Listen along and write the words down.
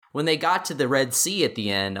when they got to the Red Sea at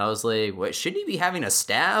the end, I was like, what, shouldn't he be having a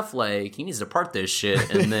staff? Like, he needs to part this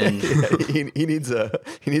shit. And then he needs a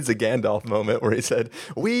Gandalf moment where he said,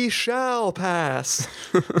 "We shall pass."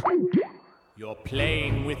 You're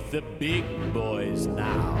playing with the big boys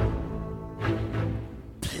now.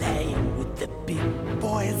 Playing with the big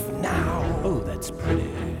boys now. Oh, that's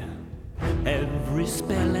pretty. Every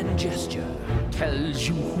spell and gesture tells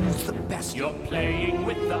you who's the best. You're playing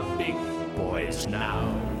with the big boys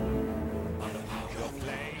now.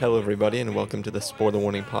 Hello, everybody, and welcome to the Spoiler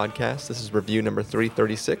Warning podcast. This is review number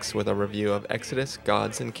 336 with a review of Exodus,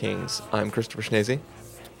 Gods, and Kings. I'm Christopher Schnese.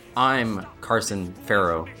 I'm Carson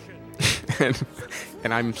Farrow.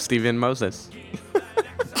 and I'm Stephen Moses.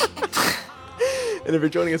 And if you're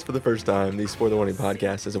joining us for the first time, the Spoiler Warning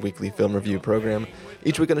podcast is a weekly film review program.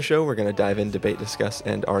 Each week on the show, we're going to dive in, debate, discuss,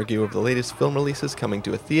 and argue over the latest film releases coming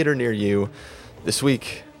to a theater near you. This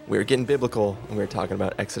week, we're getting biblical, and we're talking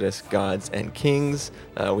about Exodus, Gods, and Kings.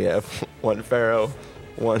 We have one Pharaoh,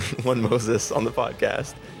 one Moses on the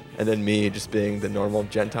podcast, and then me just being the normal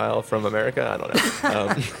Gentile from America. I don't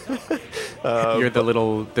know. You're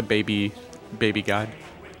the baby god.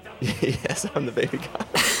 Yes, I'm the baby god.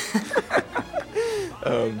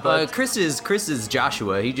 Chris is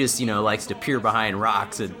Joshua. He just, likes to peer behind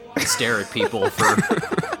rocks and stare at people for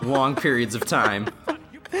long periods of time.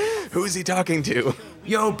 Who's he talking to?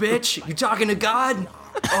 Yo, bitch, you talking to God?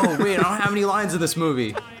 Oh, wait, I don't have any lines in this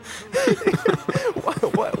movie.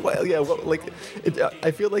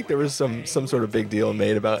 I feel like there was some sort of big deal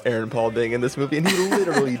made about Aaron Paul being in this movie, and he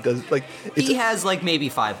literally does he has maybe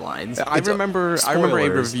 5 lines. I remember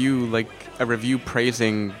a review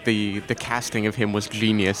praising the casting of him was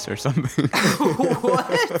genius or something.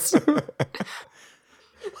 What?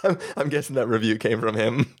 I'm guessing that review came from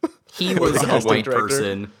him. He was a white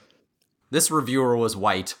person. This reviewer was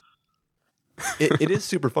white. It is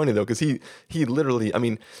super funny though, because he literally,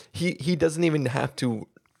 he doesn't even have to,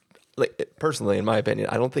 personally, in my opinion,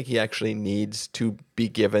 I don't think he actually needs to be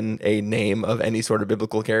given a name of any sort of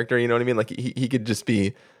biblical character. You know what I mean? He could just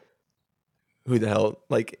be, who the hell?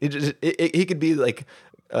 He could be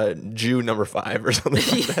Jew number 5 or something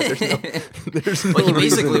like that. There's no he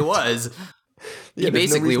basically reason. was. Yeah, he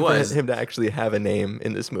basically no was. for him to actually have a name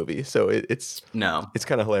in this movie, so it's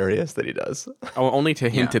kind of hilarious that he does. Oh, only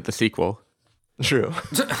to hint at the sequel. True.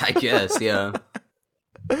 I guess, yeah.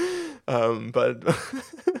 But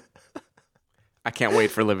I can't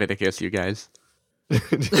wait for Leviticus, you guys.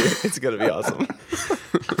 It's gonna be awesome.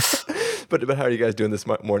 But how are you guys doing this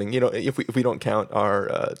morning? If we don't count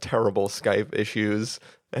our terrible Skype issues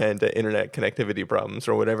and internet connectivity problems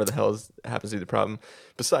or whatever the hell happens to be the problem.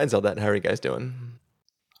 Besides all that, how are you guys doing?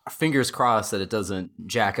 Fingers crossed that it doesn't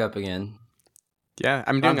jack up again. Yeah,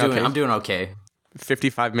 I'm doing okay. I'm doing okay.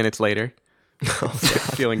 55 minutes later.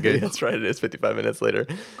 Feeling good. That's right. It is 55 minutes later.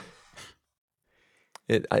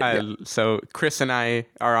 So Chris and I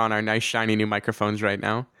are on our nice shiny new microphones right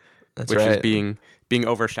now, which is being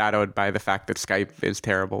overshadowed by the fact that Skype is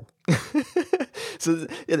terrible. So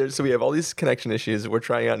we have all these connection issues. We're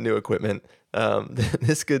trying out new equipment.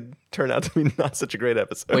 This could turn out to be not such a great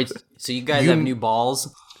episode. Wait, so you guys have new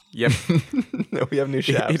balls? Yep. No, we have new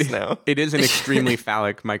shafts now. It is an extremely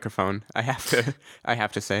phallic microphone. I have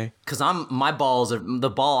to say. Because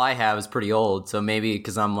the ball I have is pretty old, so maybe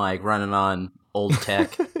because I'm running on old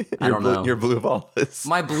tech. I don't know. Your blue ball is.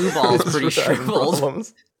 My blue ball is pretty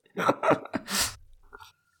shriveled.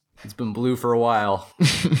 It's been blue for a while.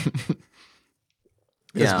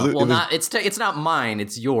 Yeah, it's not mine,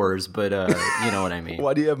 it's yours, but you know what I mean.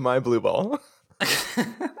 Why do you have my blue ball?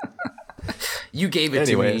 You gave it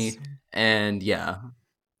to me, and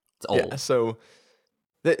it's old. Yeah, so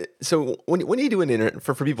when you do an internet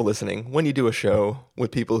for people listening, when you do a show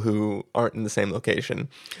with people who aren't in the same location,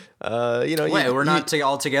 we're not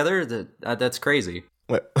all together. That's crazy.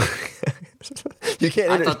 What? You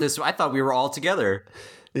can't. I thought we were all together.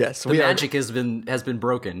 Yes, the magic has been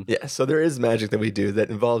broken. Yeah, so there is magic that we do that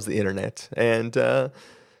involves the internet, and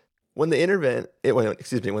when the internet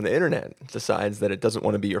decides that it doesn't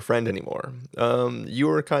want to be your friend anymore, you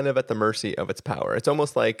are kind of at the mercy of its power. It's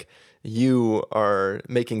almost like you are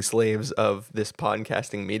making slaves of this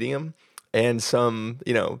podcasting medium, and some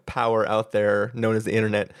power out there known as the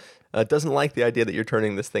internet doesn't like the idea that you're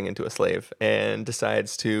turning this thing into a slave, and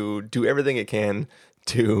decides to do everything it can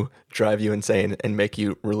to drive you insane and make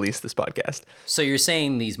you release this podcast. So you're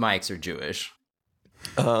saying these mics are Jewish?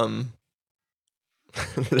 In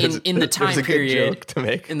the time period joke to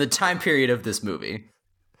make. In the time period of this movie.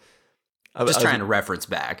 Just trying to reference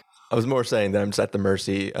back. I was more saying that I'm just at the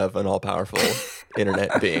mercy of an all-powerful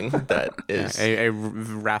internet being that is a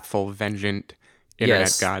wrathful, vengeant internet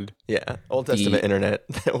Yes. god. Yeah, Old Testament internet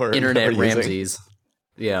that we're Internet that we're using. Ramses.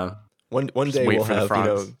 Yeah. One day wait we'll for the have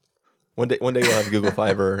frogs. one day we'll have Google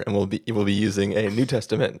Fiber, and we'll be using a New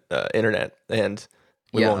Testament internet, and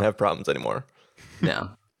we Yeah. won't have problems anymore Yeah.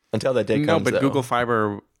 until that day No, comes. but though. Google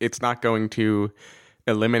Fiber, it's not going to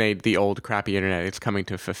eliminate the old crappy internet. It's coming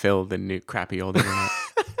to fulfill the new crappy old internet.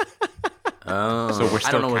 Oh, So we're I don't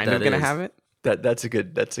still know what kind of that going to is. have it. That's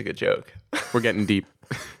a good joke. We're getting deep.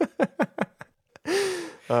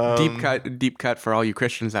 Deep cut for all you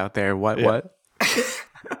Christians out there. What?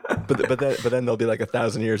 But then there'll be like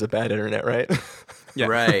 1,000 years of bad internet, right? Yeah.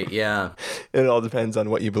 Right, yeah. It all depends on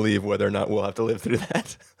what you believe, whether or not we'll have to live through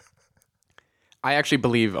that. I actually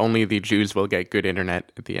believe only the Jews will get good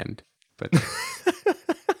internet at the end. But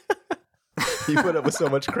You put up with so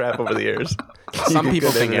much crap over the years. You some get people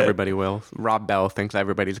good think internet. everybody will. Rob Bell thinks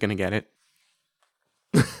everybody's going to get it.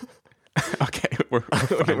 Okay,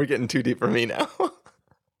 We're getting too deep for me now.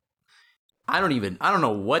 I don't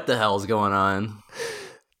know what the hell's going on.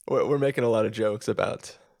 We're making a lot of jokes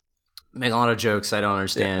about. Making a lot of jokes I don't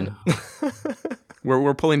understand.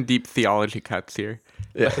 we're pulling deep theology cuts here.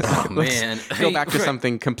 Yeah. Oh, man. Go back to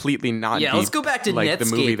something completely not Yeah, deep, let's go back to like the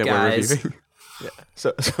movie Netscape, that guys. we're reviewing.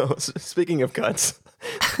 So speaking of cuts,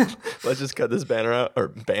 let's just cut this banner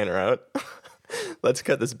out. Let's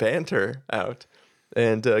cut this banter out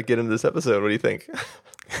and get into this episode. What do you think?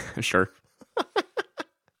 Sure.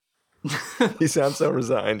 You sound so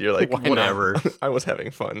resigned. You're like, Whatever. I was having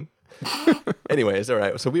fun. Anyways, all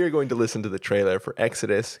right. So we are going to listen to the trailer for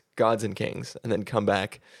Exodus, Gods and Kings, and then come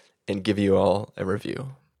back and give you all a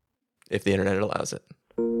review, if the internet allows it.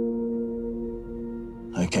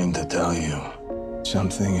 I came to tell you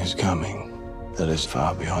something is coming that is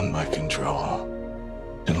far beyond my control.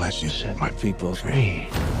 Unless you set my people free.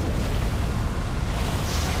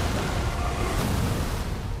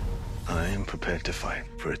 I am prepared to fight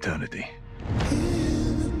for eternity.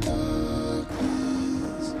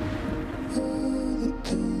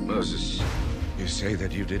 Moses, you say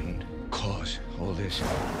that you didn't cause all this.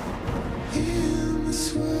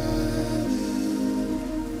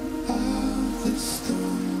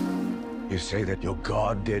 You say that your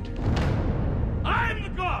God did. I am the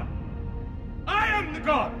God! I am the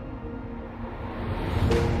God!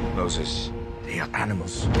 Moses, they are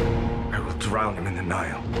animals. I will drown them in the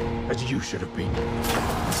Nile, as you should have been.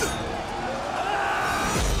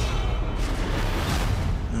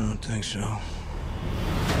 I don't think so.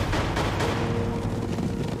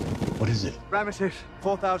 What is it? Ramesses,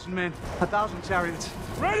 4,000 men, 1,000 chariots.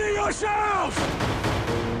 Ready yourselves!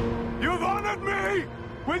 You've honored me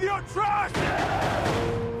with your trust!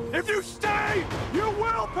 If you stay, you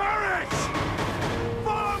will perish!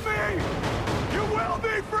 Follow me! You will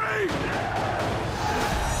be free!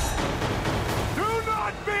 Do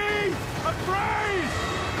not be afraid!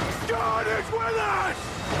 God is with us!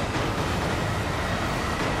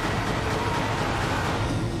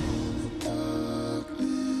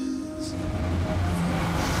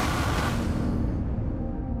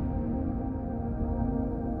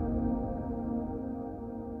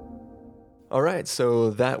 All right, so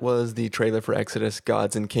that was the trailer for Exodus,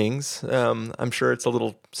 Gods and Kings. I'm sure it's a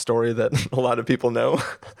little story that a lot of people know,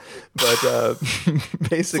 but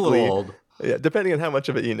basically, old. yeah, depending on how much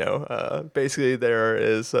of it you know. Basically, there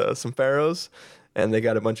is some pharaohs, and they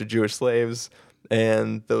got a bunch of Jewish slaves,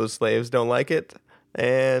 and those slaves don't like it,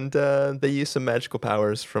 and they use some magical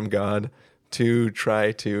powers from God to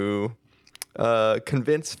try to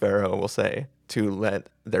convince Pharaoh, we'll say, to let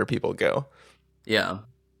their people go. Yeah.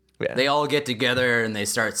 Yeah. They all get together and they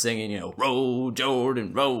start singing, row,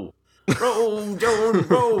 Jordan, row. Row, Jordan,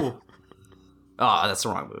 row. Oh, that's the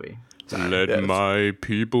wrong movie. Let my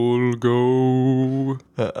people go.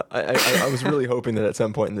 I was really hoping that at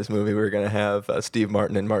some point in this movie we were going to have Steve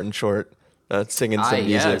Martin and Martin Short singing some music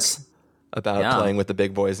Yes. about playing with the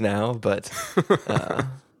big boys now, but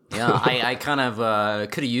Yeah, I kind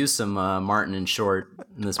of could have used some Martin and Short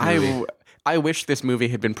in this movie. I wish this movie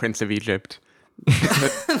had been Prince of Egypt.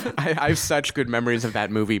 I have such good memories of that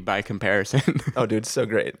movie by comparison. oh, dude, it's so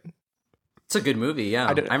great. It's a good movie, yeah.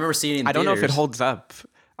 I remember seeing it in I don't know if it theaters. holds up.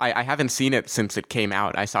 I haven't seen it since it came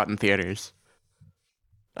out. I saw it in theaters.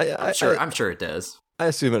 I'm I'm sure it does. I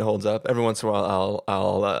assume it holds up. Every once in a while,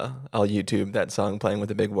 I'll YouTube that song "Playing with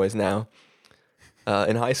the Big Boys Now."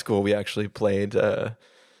 In high school, we actually played. I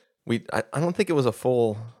don't think it was a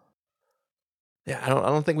full. Yeah, I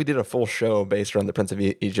don't think we did a full show based around the Prince of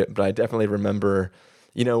Egypt, but I definitely remember,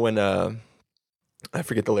 when I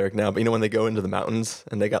forget the lyric now, but when they go into the mountains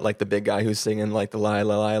and they got like the big guy who's singing like the lie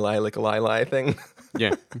lie lie like a lie lie thing.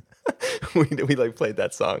 Yeah. we like played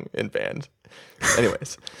that song in band.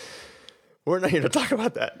 Anyways, we're not here to talk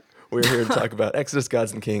about that. We're here to talk about Exodus,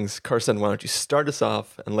 Gods and Kings. Carson, why don't you start us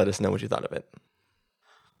off and let us know what you thought of it?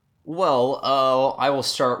 Well, I will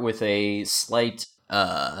start with a slight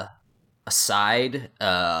aside,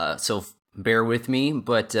 so bear with me.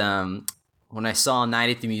 But when I saw Night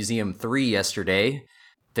at the Museum 3 yesterday,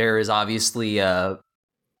 there is obviously a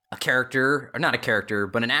character, or not a character,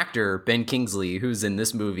 but an actor, Ben Kingsley, who's in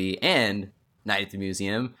this movie and Night at the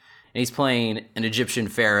Museum, and he's playing an Egyptian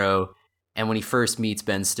pharaoh. And when he first meets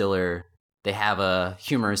Ben Stiller, they have a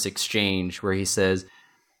humorous exchange where he says,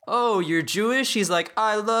 "Oh, you're Jewish?" He's like,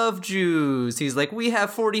 "I love Jews." He's like, "We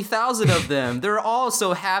have 40,000 of them. They're all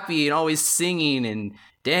so happy and always singing and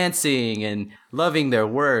dancing and loving their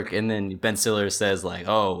work." And then Ben Stiller says like,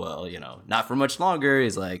 "Oh, well, not for much longer."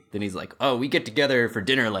 He's like, "Oh, we get together for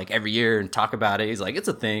dinner like every year and talk about it." He's like, "It's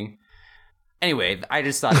a thing." Anyway, I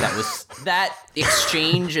just thought that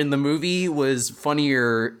exchange in the movie was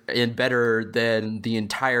funnier and better than the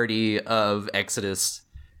entirety of Exodus,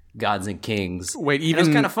 Gods and Kings. Wait, even it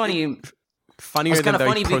was kind of funny. Funnier than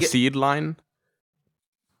the proceed line?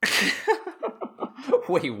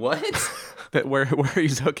 Wait, what? That where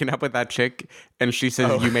he's hooking up with that chick and she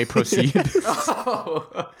says, "You may proceed."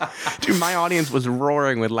 Dude, my audience was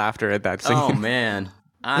roaring with laughter at that scene. Oh man,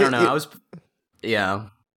 I don't know.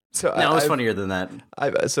 So it was funnier than that.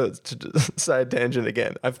 So side tangent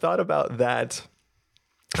again. I've thought about that.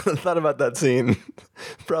 Thought about that scene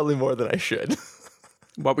probably more than I should.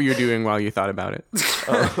 What were you doing while you thought about it?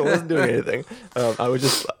 I wasn't doing anything. I was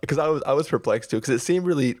just because I was perplexed too because it seemed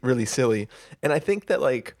really really silly, and I think that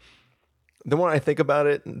like the more I think about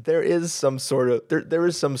it, there is some sort of there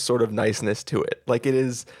is some sort of niceness to it. Like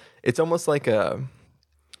it's almost like I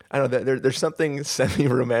don't know. There's something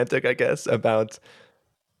semi-romantic, I guess, about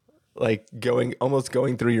like going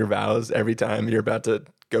through your vows every time you're about to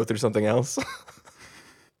go through something else.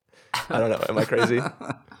 I don't know. Am I crazy?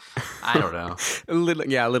 I don't know. A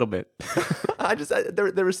little bit.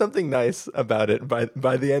 There was something nice about it.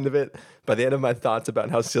 By the end of it, by the end of my thoughts about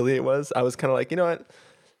how silly it was, I was kind of like, you know what?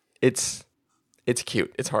 It's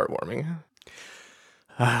cute. It's heartwarming.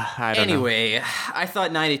 Anyway, I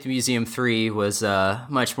thought Night at the Museum 3 was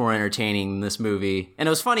much more entertaining than this movie. And it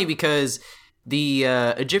was funny because the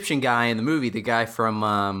Egyptian guy in the movie, the guy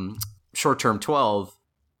from Short Term 12,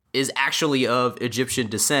 is actually of Egyptian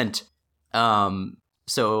descent.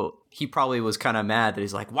 So he probably was kind of mad that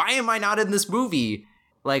he's like, "Why am I not in this movie?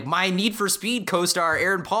 Like, my Need for Speed co-star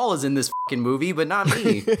Aaron Paul is in this fucking movie, but not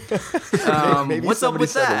me." Maybe what's up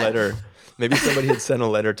with that? Maybe somebody had sent a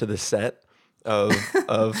letter to the set of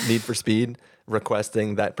Need for Speed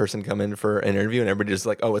requesting that person come in for an interview, and everybody just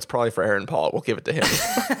like, "Oh, it's probably for Aaron Paul. We'll give it to him."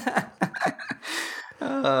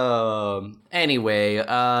 Anyway,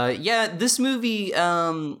 this movie,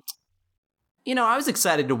 I was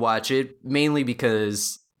excited to watch it, mainly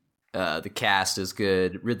because the cast is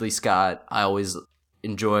good. Ridley Scott, I always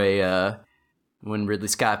enjoy when Ridley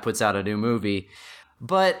Scott puts out a new movie.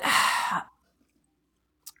 But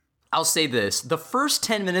I'll say this. The first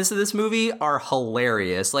 10 minutes of this movie are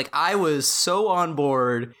hilarious. Like, I was so on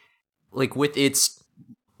board, like, with its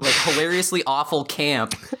like hilariously awful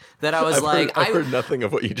camp that I was I heard nothing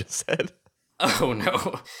of what you just said. Oh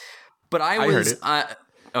no. But I heard it.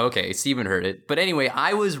 Okay, Steven heard it. But anyway,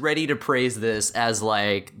 I was ready to praise this as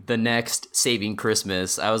like the next Saving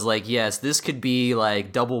Christmas. I was like, yes, this could be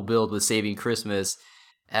like double billed with Saving Christmas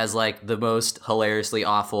as like the most hilariously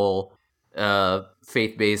awful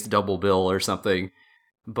faith-based double bill or something.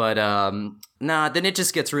 But then it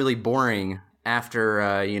just gets really boring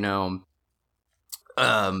after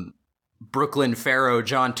Brooklyn Pharaoh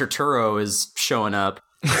John Turturro is showing up.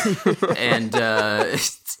 And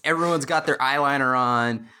everyone's got their eyeliner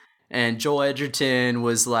on, and Joel Edgerton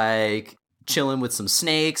was like chilling with some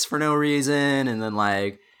snakes for no reason, and then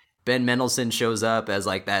like Ben Mendelsohn shows up as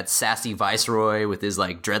like that sassy viceroy with his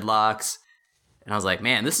like dreadlocks, and I was like,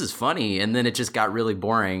 man, this is funny. And then it just got really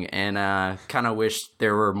boring, and kind of wish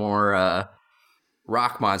there were more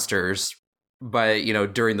rock monsters, but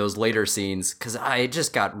during those later scenes, because I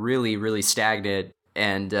just got really, really stagnant.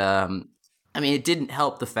 And it didn't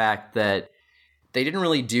help the fact that they didn't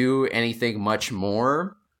really do anything much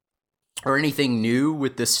more or anything new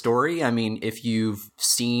with this story. I mean, if you've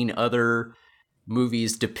seen other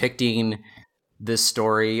movies depicting this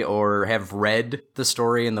story or have read the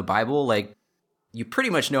story in the Bible, like, you pretty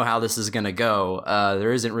much know how this is going to go.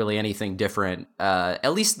 There isn't really anything different.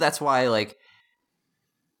 At least that's why, like,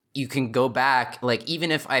 you can go back, like,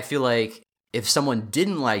 even if I feel like if someone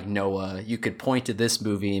didn't like Noah, you could point to this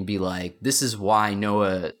movie and be like, this is why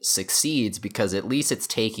Noah succeeds, because at least it's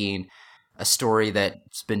taking a story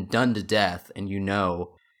that's been done to death, and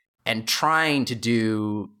and trying to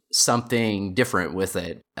do something different with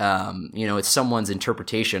it. It's someone's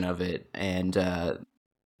interpretation of it, and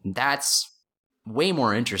that's way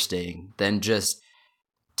more interesting than just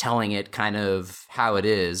telling it kind of how it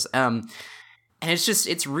is. And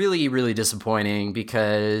it's really, really disappointing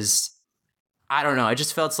because I don't know. I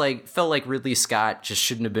just felt like Ridley Scott just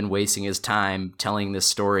shouldn't have been wasting his time telling this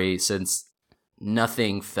story, since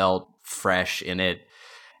nothing felt fresh in it.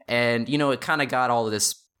 And, it kind of got all of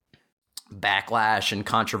this backlash and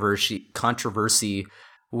controversy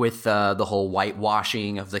with the whole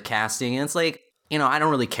whitewashing of the casting. And it's like, I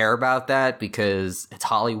don't really care about that because it's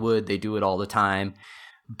Hollywood. They do it all the time.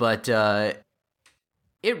 But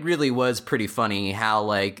it really was pretty funny how,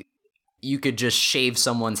 like, you could just shave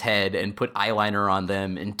someone's head and put eyeliner on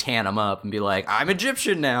them and tan them up and be like, I'm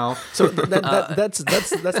Egyptian now. So that's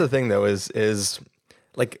the thing, though, is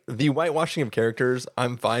like the whitewashing of characters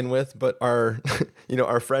I'm fine with, but our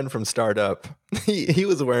our friend from Startup, he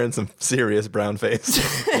was wearing some serious brown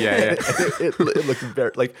face. Yeah. it looked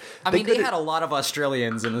very like. They had a lot of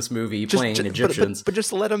Australians in this movie playing Egyptians, but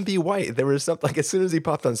just let him be white. There was something like as soon as he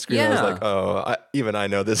popped on screen, I was like, oh, even I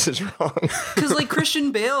know this is wrong. Because like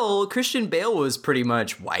Christian Bale was pretty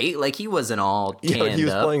much white. Like he wasn't all tanned he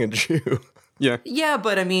was up. playing a Jew. Yeah,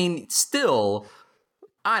 but I mean, still.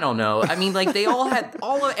 I don't know. I mean, like, they all had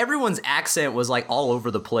everyone's accent was like all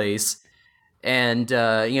over the place, and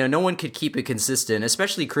no one could keep it consistent.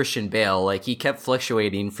 Especially Christian Bale, like he kept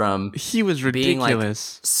fluctuating from he was ridiculous, being like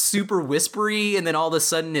super whispery, and then all of a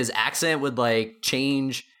sudden his accent would like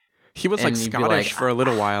change. He was like Scottish for a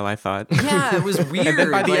little while, I thought. Yeah, it was weird. And then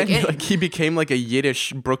by the end, he became like a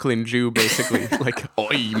Yiddish Brooklyn Jew, basically. Like,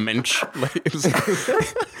 oi, mensch. Like,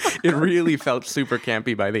 it really felt super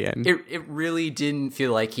campy by the end. It really didn't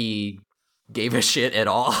feel like he gave a shit at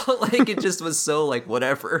all. Like, it just was so, like,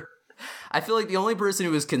 whatever. I feel like the only person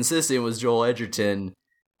who was consistent was Joel Edgerton.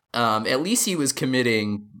 At least he was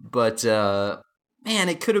committing, but, man,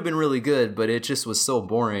 it could have been really good, but it just was so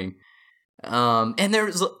boring. And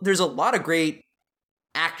there's a lot of great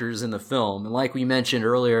actors in the film, and like we mentioned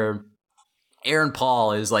earlier, Aaron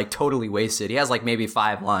Paul is like totally wasted. He has like maybe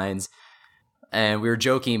 5 lines, and we were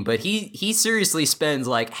joking, but he seriously spends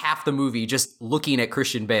like half the movie just looking at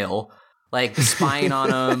Christian Bale, like spying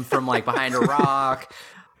on him from like behind a rock,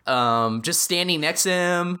 just standing next to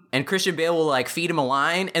him, and Christian Bale will like feed him a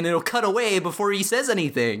line, and it'll cut away before he says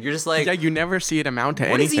anything. You're just like, yeah, you never see it amount to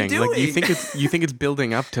what anything. Is he doing? Like you think it's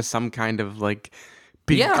building up to some kind of like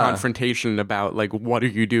big confrontation about like what are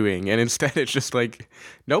you doing, and instead it's just like,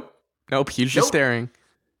 nope, he's just staring.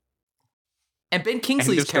 And Ben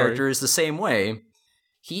Kingsley's character is the same way.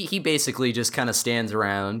 He basically just kind of stands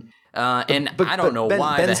around. I don't know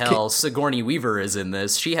why the hell Sigourney Weaver is in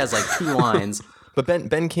this. She has like 2 lines. But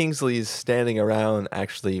Ben Kingsley's standing around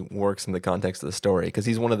actually works in the context of the story because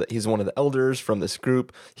he's one of the elders from this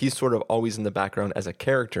group. He's sort of always in the background as a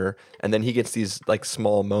character, and then he gets these like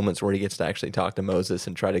small moments where he gets to actually talk to Moses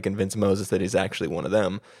and try to convince Moses that he's actually one of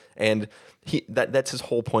them. And that's his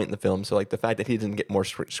whole point in the film. So like the fact that he didn't get more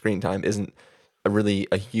screen time isn't really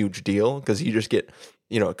a huge deal because you just get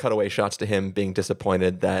cutaway shots to him being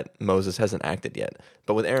disappointed that Moses hasn't acted yet.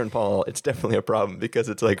 But with Aaron Paul, it's definitely a problem because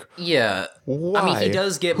it's like, why? I mean, he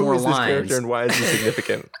does get Who more is this lines. character and why is he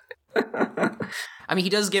significant? I mean, he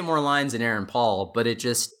does get more lines than Aaron Paul, but it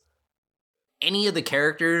just any of the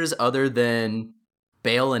characters other than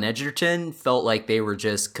Bale and Edgerton felt like they were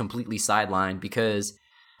just completely sidelined because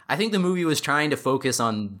I think the movie was trying to focus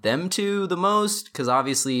on them two the most because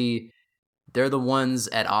obviously they're the ones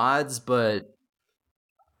at odds, but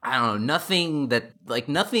I don't know,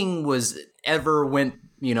 nothing was ever went,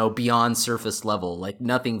 beyond surface level. Like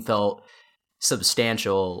nothing felt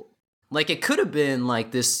substantial. Like it could have been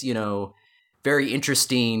like this, very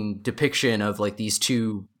interesting depiction of like these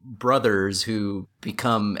 2 brothers who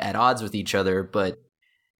become at odds with each other, but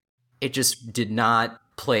it just did not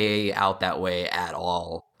play out that way at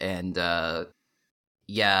all. And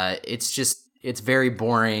it's very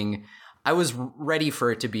boring. I was ready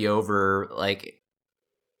for it to be over, like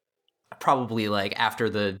probably like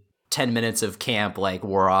after the 10 minutes of camp like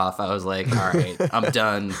wore off. I was like, all right, I'm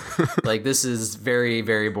done. Like this is very,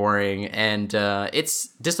 very boring, and it's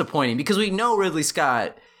disappointing because we know Ridley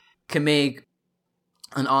Scott can make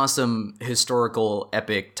an awesome historical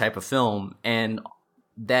epic type of film, and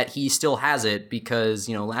that he still has it because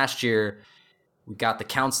last year we got The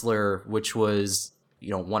Counselor, which was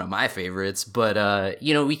one of my favorites, but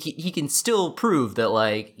he can still prove that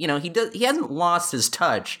like he hasn't lost his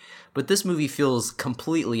touch, but this movie feels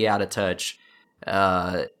completely out of touch.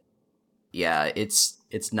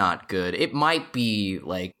 It's not good. It might be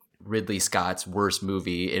like Ridley Scott's worst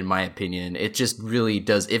movie, in my opinion. It just really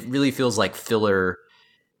does. It really feels like filler.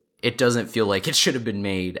 It doesn't feel like it should have been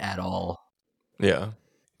made at all. Yeah.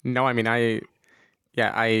 No, I mean, I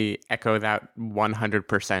echo that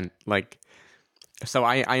 100%. Like, so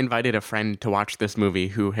I invited a friend to watch this movie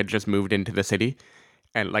who had just moved into the city.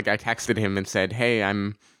 And like, I texted him and said, hey,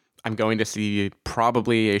 I'm going to see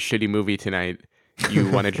probably a shitty movie tonight. You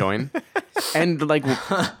want to join? And like,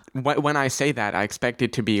 when I say that, I expect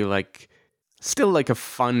it to be like, still like a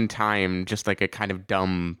fun time, just like a kind of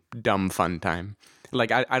dumb fun time.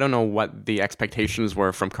 Like, I don't know what the expectations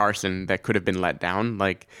were from Carson that could have been let down.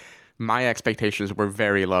 Like, my expectations were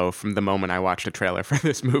very low from the moment I watched the trailer for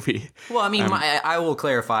this movie. Well, I mean, I will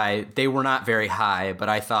clarify, they were not very high, but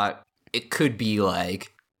I thought it could be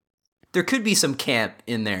like, there could be some camp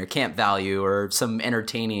in there, camp value, or some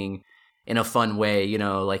entertaining in a fun way, you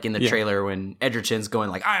know, like in the trailer when Edgerton's going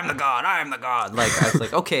like, I am the god. Like, I was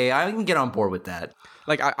like, okay, I can get on board with that.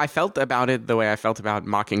 Like, I felt about it the way I felt about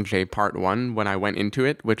Mockingjay Part 1 when I went into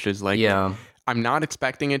it, which is like, I'm not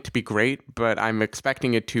expecting it to be great, but I'm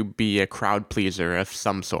expecting it to be a crowd pleaser of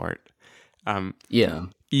some sort.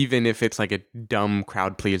 Even if it's like a dumb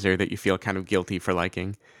crowd pleaser that you feel kind of guilty for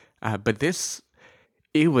liking. But this,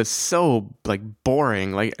 it was so like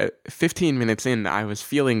boring. Like 15 minutes in, I was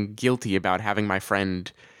feeling guilty about having my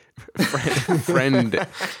friend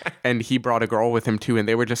and he brought a girl with him too, and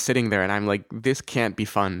they were just sitting there, and I'm like, this can't be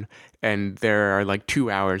fun. And there are like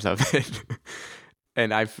 2 hours of it.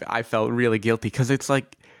 And I felt really guilty because it's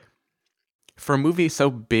like, for a movie so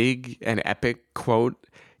big and epic, quote,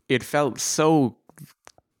 it felt so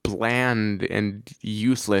bland and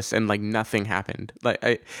useless, and like nothing happened.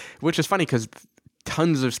 Like, which is funny because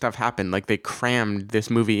tons of stuff happened. Like, they crammed this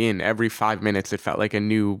movie in. Every 5 minutes, it felt like a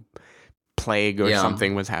new plague or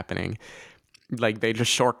something was happening. Like, they just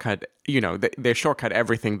shortcut, you know, they shortcut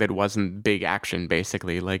everything that wasn't big action,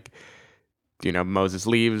 basically. Like, you know, Moses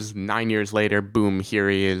leaves, 9 years later, boom, here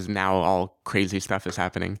he is. Now all crazy stuff is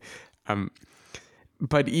happening.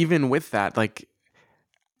 But even with that, like,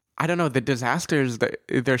 I don't know, the disasters,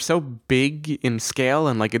 they're so big in scale,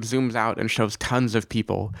 and like it zooms out and shows tons of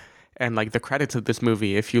people. And like the credits of this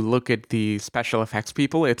movie, if you look at the special effects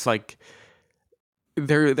people, it's like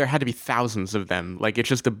there had to be thousands of them. Like, it's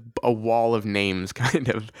just a wall of names, kind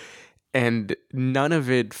of. And none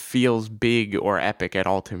of it feels big or epic at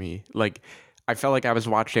all to me. Like, I felt like I was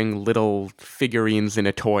watching little figurines in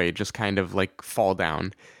a toy just kind of like fall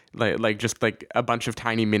down. Like just like a bunch of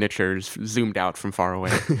tiny miniatures zoomed out from far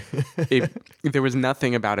away. There was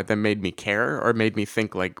nothing about it that made me care or made me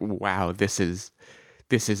think like, wow, this is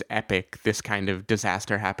epic. This kind of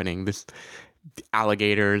disaster happening. This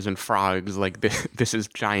alligators and frogs, like this is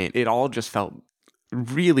giant. It all just felt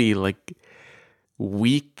really like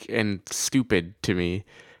weak and stupid to me,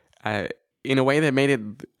 in a way that made it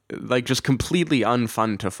like just completely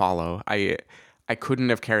unfun to follow. I couldn't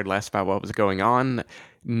have cared less about what was going on.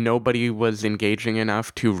 Nobody was engaging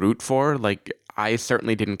enough to root for. Like, I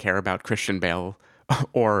certainly didn't care about Christian Bale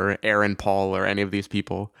or Aaron Paul or any of these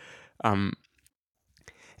people. And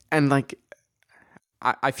like,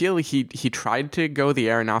 I feel he tried to go the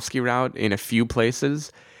Aronofsky route in a few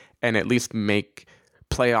places and at least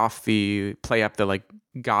play up the like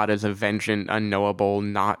God as a vengeant, unknowable,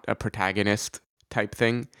 not a protagonist type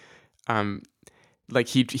thing. Like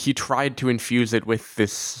he tried to infuse it with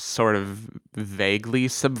this sort of vaguely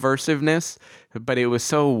subversiveness, but it was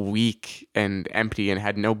so weak and empty and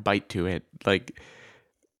had no bite to it. Like,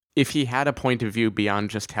 if he had a point of view beyond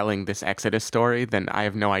just telling this Exodus story, then I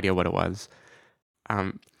have no idea what it was.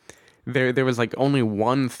 There was like only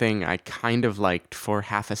one thing I kind of liked for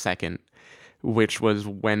half a second, which was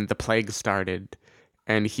when the plague started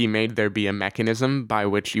and he made there be a mechanism by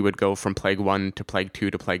which you would go from plague 1 to plague 2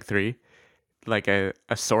 to plague 3. Like a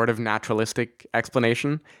sort of naturalistic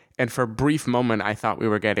explanation. And for a brief moment, I thought we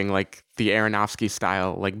were getting like the Aronofsky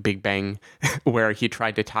style, like Big Bang, where he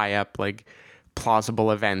tried to tie up like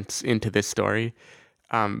plausible events into this story.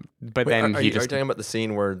 But then are you talking about the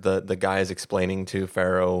scene where the guy is explaining to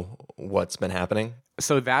Pharaoh what's been happening?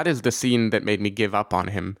 So that is the scene that made me give up on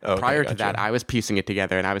him. Okay, prior to that, I was piecing it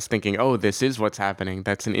together and I was thinking, oh, this is what's happening.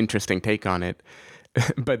 That's an interesting take on it.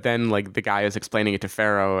 But then, like, the guy is explaining it to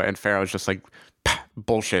Pharaoh, and Pharaoh's just like,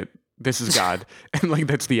 bullshit. This is God, and like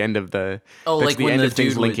that's the end of the. Oh, like the when end the of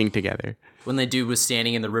things linking together. When the dude was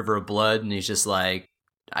standing in the river of blood, and he's just like,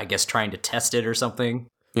 I guess trying to test it or something.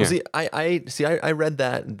 Yeah. Well, I read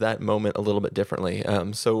that moment a little bit differently.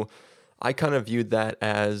 So I kind of viewed that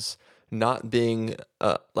as not being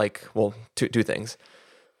two things.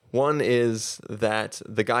 One is that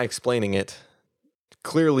the guy explaining it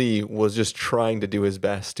clearly was just trying to do his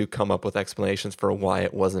best to come up with explanations for why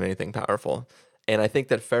it wasn't anything powerful. And I think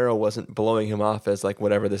that Pharaoh wasn't blowing him off as like,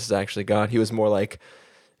 whatever, this is actually God. He was more like,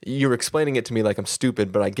 you're explaining it to me like I'm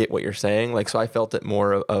stupid, but I get what you're saying. Like, so I felt it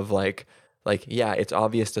more of like, yeah, it's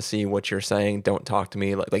obvious to see what you're saying. Don't talk to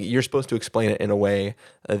me. Like you're supposed to explain it in a way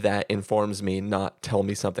that informs me, not tell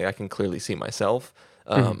me something I can clearly see myself.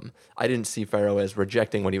 I didn't see Pharaoh as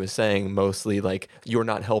rejecting what he was saying, mostly like, you're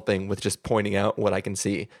not helping with just pointing out what I can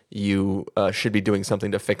see. You should be doing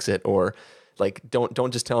something to fix it, or like,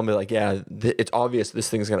 don't just tell me like, yeah, it's obvious this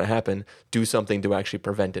thing's going to happen. Do something to actually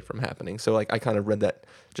prevent it from happening. So like, I kind of read that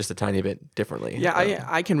just a tiny bit differently. Yeah,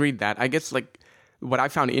 I can read that. I guess like what I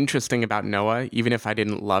found interesting about Noah, even if I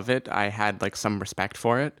didn't love it, I had like some respect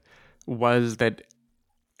for it, was that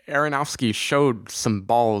Aronofsky showed some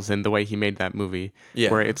balls in the way he made that movie,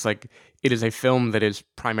 where it's like, it is a film that is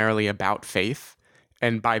primarily about faith.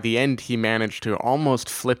 And by the end, he managed to almost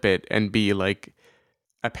flip it and be like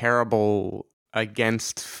a parable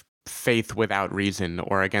against faith without reason,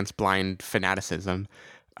 or against blind fanaticism,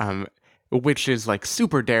 which is like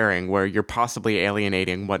super daring, where you're possibly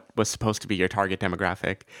alienating what was supposed to be your target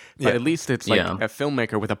demographic. But at least it's like a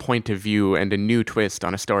filmmaker with a point of view and a new twist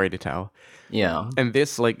on a story to tell. Yeah. And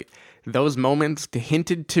this, like, those moments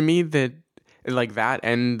hinted to me that, like, that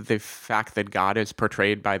and the fact that God is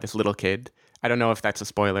portrayed by this little kid. I don't know if that's a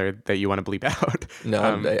spoiler that you want to bleep out.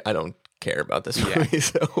 No, I don't care about this movie.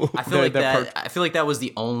 So I feel like that was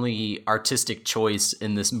the only artistic choice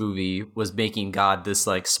in this movie, was making God this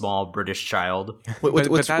like small British child.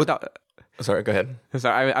 Sorry, go ahead. So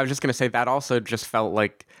I was just gonna say that also just felt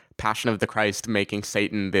like Passion of the Christ making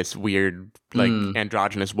Satan this weird like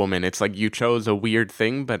androgynous woman. It's like, you chose a weird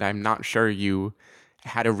thing, but I'm not sure you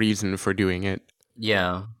had a reason for doing it.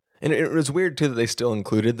 Yeah. And it was weird too that they still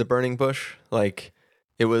included the burning bush. Like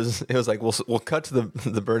it was like, we'll cut to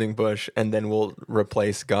the burning bush and then we'll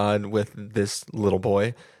replace God with this little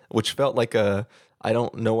boy, which felt like I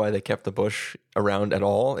don't know why they kept the bush around at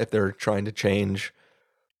all if they're trying to change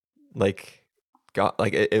like God.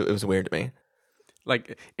 Like it was weird to me.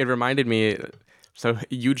 Like, it reminded me, so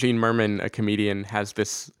Eugene Merman, a comedian, has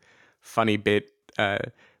this funny bit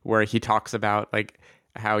where he talks about like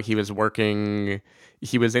how he was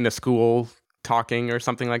in a school talking or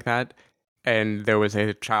something like that, and there was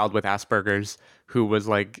a child with Asperger's who was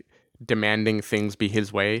like demanding things be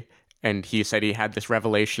his way, and he said he had this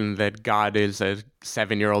revelation that God is a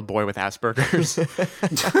 7-year-old boy with Asperger's.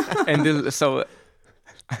 And so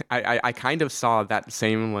I kind of saw that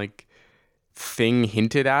same like thing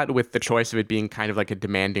hinted at with the choice of it being kind of like a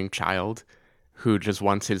demanding child who just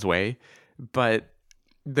wants his way. But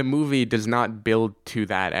the movie does not build to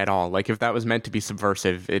that at all. Like, if that was meant to be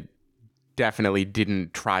subversive, it definitely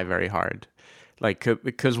didn't try very hard. Like,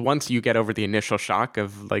 because once you get over the initial shock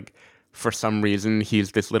of like, for some reason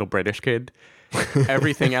he's this little British kid,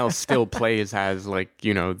 everything else still plays as like,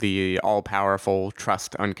 you know, the all-powerful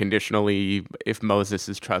trust unconditionally. If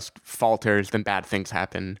Moses' trust falters, then bad things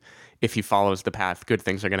happen. If he follows the path, good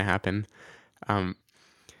things are going to happen.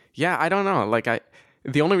 Yeah, I don't know. Like,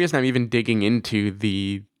 the only reason I'm even digging into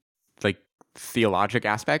the like theologic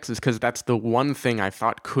aspects is because that's the one thing I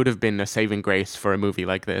thought could have been a saving grace for a movie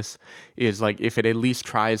like this, is like, if it at least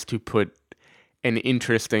tries to put an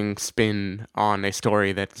interesting spin on a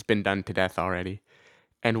story that's been done to death already.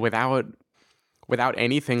 And without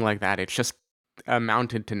anything like that, it's just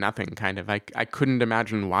amounted to nothing, kind of. I couldn't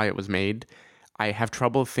imagine why it was made. I have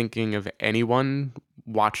trouble thinking of anyone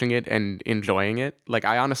watching it and enjoying it. Like,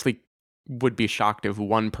 I honestly would be shocked if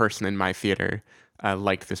one person in my theater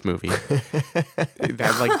liked this movie.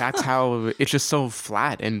 That's how it's just so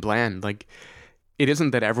flat and bland. Like, it isn't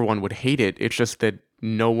that everyone would hate it. It's just that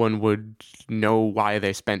no one would know why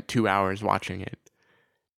they spent 2 hours watching it.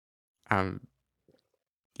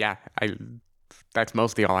 That's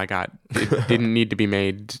mostly all I got. It didn't need to be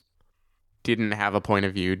made. Didn't have a point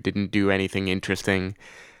of view. Didn't do anything interesting.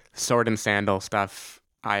 Sword and sandal stuff.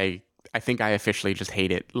 I think I officially just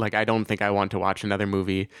hate it. Like, I don't think I want to watch another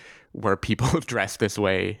movie where people dress this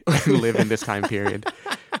way and live in this time period.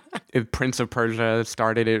 Prince of Persia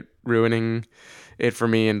started it, ruining it for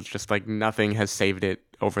me, and just like nothing has saved it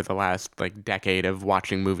over the last like decade of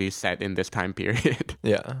watching movies set in this time period.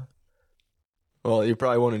 Yeah. Well, you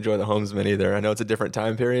probably won't enjoy The Homesman either. I know it's a different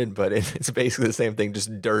time period, but it's basically the same thing,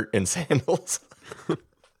 just dirt and sandals.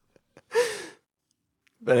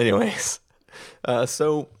 But anyways, I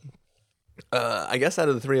guess out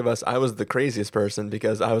of the three of us, I was the craziest person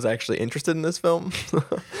because I was actually interested in this film.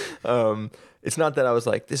 It's not that I was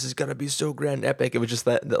like, this is going to be so grand and epic. It was just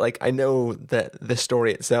that like, I know that the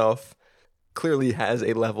story itself clearly has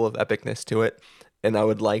a level of epicness to it. and I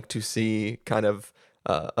would like to see kind of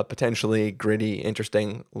a potentially gritty,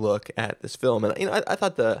 interesting look at this film. And I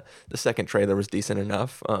thought the second trailer was decent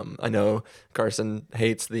enough. I know Carson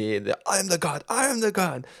hates the "I am the God, I am the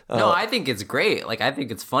God." No, I think it's great. Like, I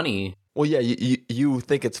think it's funny. Well, yeah, you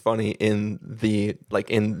think it's funny in the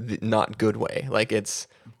not good way. Like, it's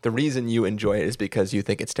the reason you enjoy it is because you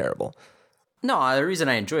think it's terrible. No, the reason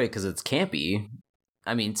I enjoy it because it's campy.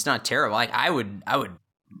 I mean, it's not terrible. Like, I would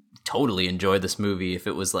totally enjoy this movie if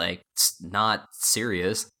it was like not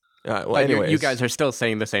serious. Well, But anyways, you guys are still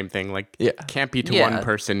saying the same thing. Like, Yeah. campy to Yeah. one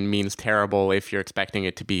person means terrible if you're expecting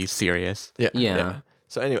it to be serious. Yeah.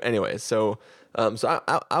 So anyways, so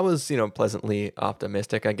I was pleasantly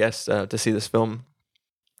optimistic, I guess, to see this film.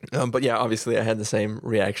 But yeah, obviously I had the same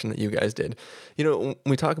reaction that you guys did. When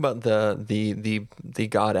we talk about the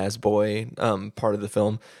God as boy part of the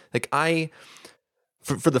film, like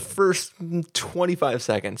for the first 25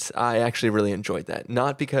 seconds, I actually really enjoyed that.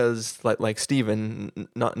 Not because like Steven,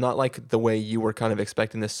 not like the way you were kind of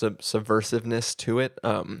expecting this subversiveness to it.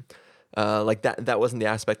 Like that wasn't the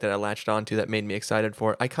aspect that I latched onto that made me excited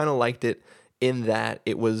for it. I kind of liked it in that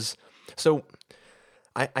it was so.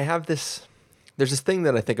 I have this. There's this thing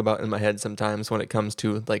that I think about in my head sometimes when it comes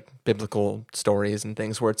to like biblical stories and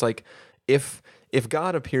things, where it's like if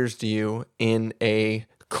God appears to you in a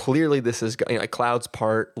clearly this is clouds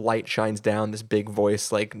part, light shines down, this big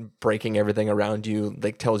voice like breaking everything around you,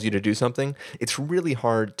 like tells you to do something, it's really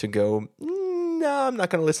hard to go, no, I'm not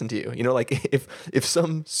going to listen to you. Like if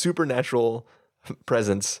some supernatural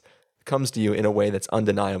presence comes to you in a way that's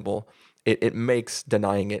undeniable, it makes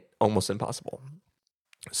denying it almost impossible.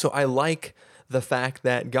 So I like the fact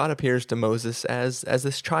that God appears to Moses as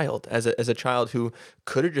this child, as a child who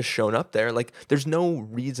could have just shown up there. Like, there's no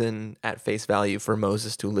reason at face value for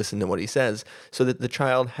Moses to listen to what he says, so that the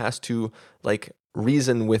child has to like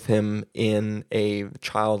reason with him in a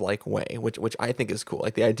childlike way, which I think is cool.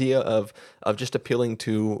 Like the idea of just appealing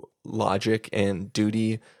to logic and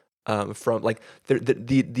duty. From like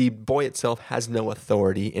the boy itself has no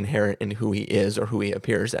authority inherent in who he is or who he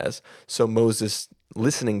appears as. So Moses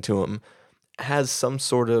listening to him has some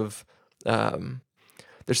sort of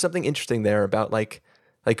there's something interesting there about like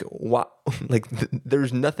what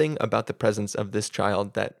there's nothing about the presence of this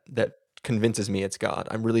child that convinces me it's God.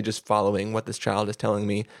 I'm really just following what this child is telling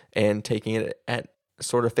me and taking it at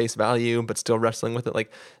sort of face value, but still wrestling with it.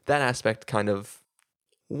 Like that aspect kind of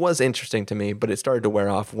was interesting to me, but it started to wear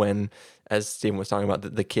off when, as Steven was talking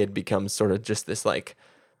about, the kid becomes sort of just this like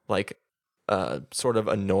sort of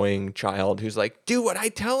annoying child who's like, do what I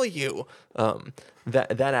tell you.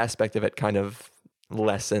 That aspect of it kind of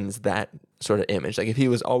lessens that sort of image. Like if he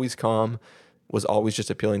was always calm, was always just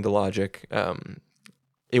appealing to logic,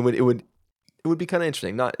 it would be kind of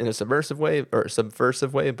interesting, not in a subversive way,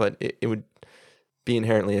 but it would be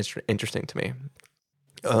inherently interesting to me.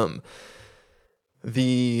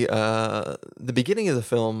 The beginning of the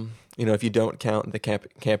film, if you don't count the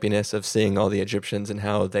campiness of seeing all the Egyptians and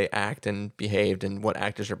how they act and behaved and what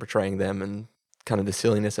actors are portraying them and kind of the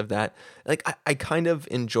silliness of that, like I kind of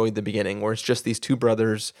enjoyed the beginning where it's just these two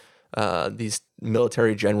brothers, these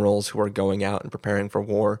military generals who are going out and preparing for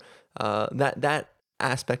war. That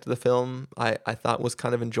aspect of the film I thought was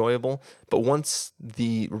kind of enjoyable, but once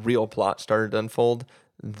the real plot started to unfold,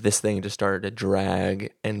 this thing just started to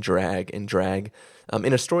drag and drag and drag.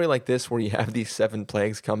 In a story like this, where you have these 7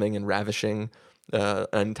 plagues coming and ravishing an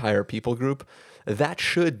entire people group, that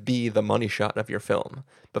should be the money shot of your film.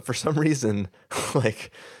 But for some reason,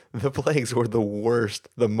 like the plagues were the worst,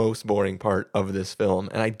 the most boring part of this film.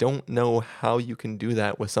 And I don't know how you can do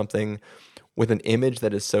that with something with an image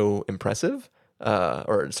that is so impressive.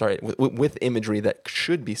 With imagery that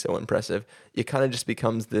should be so impressive. It kind of just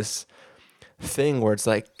becomes this thing where it's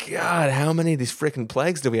like, God, how many of these freaking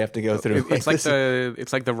plagues do we have to go through? It's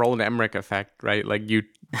like the Roland Emmerich effect, right? Like you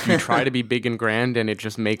try to be big and grand, and it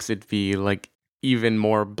just makes it be like even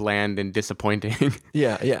more bland and disappointing.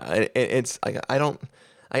 Yeah. It's like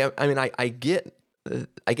I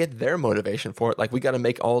get their motivation for it. Like we got to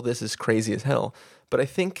make all this as crazy as hell. But I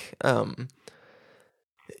think, I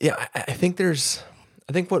think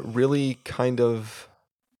what really kind of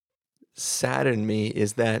saddened me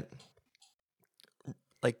is that,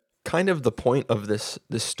 kind of the point of this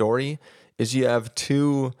story is you have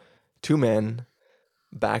two men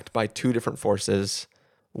backed by 2 different forces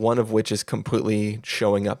one of which is completely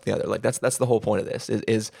showing up the other. Like that's the whole point of this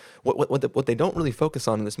is what they don't really focus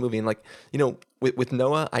on in this movie. And like, you know, with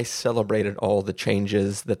Noah, I celebrated all the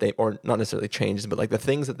changes that they, or not necessarily changes, but like the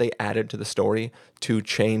things that they added to the story to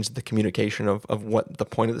change the communication of what the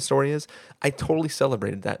point of the story is. I totally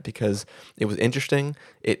celebrated that because it was interesting.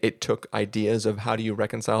 It took ideas of how do you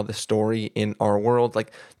reconcile the story in our world,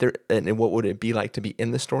 like there, and what would it be like to be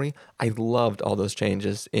in the story. I loved all those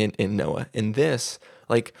changes in Noah. In this,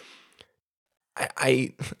 like,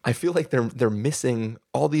 I feel like they're missing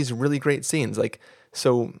all these really great scenes. Like,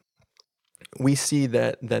 so we see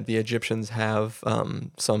that the Egyptians have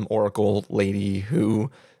some oracle lady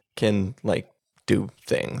who can like do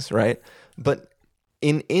things, right? But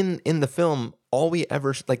in the film, all we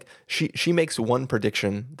ever like she makes one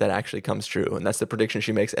prediction that actually comes true, and that's the prediction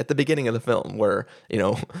she makes at the beginning of the film, where you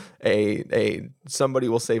know a somebody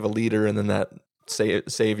will save a leader, and then that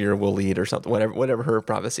savior will lead or something, whatever her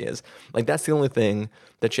prophecy is. Like that's the only thing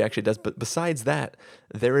that she actually does. But besides that,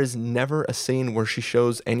 there is never a scene where she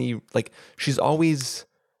shows any, like she's always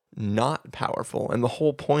not powerful. And the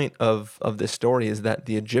whole point of this story is that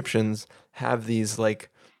the Egyptians have these like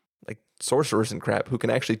sorcerers and crap who can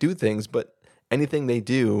actually do things, but anything they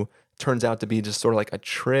do turns out to be just sort of like a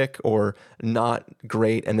trick or not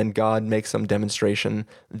great. And then God makes some demonstration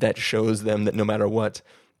that shows them that no matter what,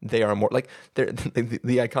 they are more like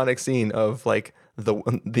the iconic scene of like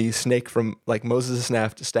the snake from like Moses'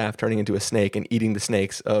 staff turning into a snake and eating the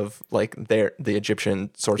snakes of like the Egyptian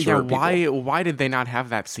sorcerer. Yeah, why did they not have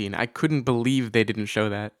that scene? I couldn't believe they didn't show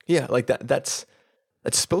that. Yeah, like that's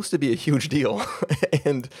supposed to be a huge deal,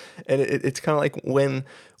 and it's kind of like when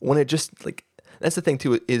it just like that's the thing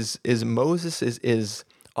too is Moses is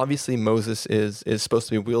obviously Moses is supposed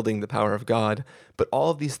to be wielding the power of God, but all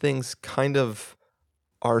of these things kind of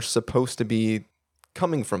are supposed to be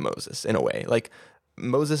coming from Moses in a way. Like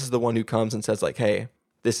Moses is the one who comes and says like, hey,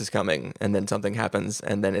 this is coming, and then something happens,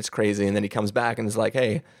 and then it's crazy, and then he comes back and is like,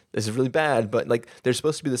 hey, this is really bad. But like there's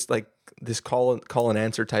supposed to be this call and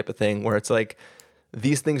answer type of thing where it's like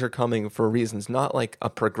these things are coming for reasons, not like a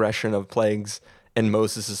progression of plagues, and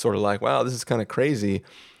Moses is sort of like, wow, this is kind of crazy.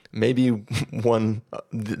 Maybe when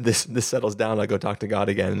this settles down, I'll go talk to God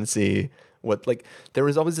again and see what, like, there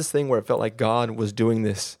was always this thing where it felt like God was doing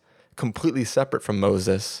this completely separate from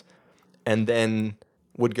Moses, and then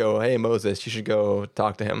would go, hey, Moses, you should go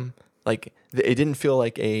talk to him. Like, it didn't feel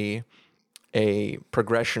like a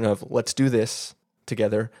progression of let's do this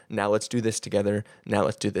together, now let's do this together, now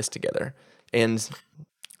let's do this together. And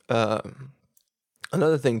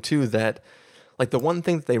another thing too, that like the one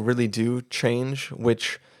thing that they really do change,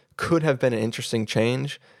 which could have been an interesting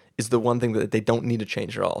change, is the one thing that they don't need to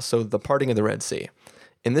change at all. So the parting of the Red Sea.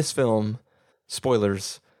 In this film,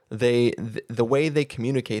 spoilers, the way they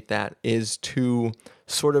communicate that is to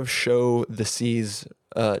sort of show the seas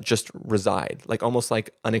just reside, like almost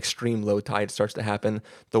like an extreme low tide starts to happen.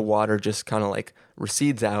 The water just kind of like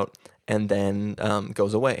recedes out and then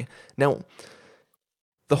goes away. Now,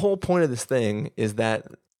 the whole point of this thing is that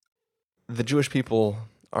the Jewish people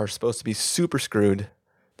are supposed to be super screwed.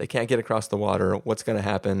 They can't get across the water. What's going to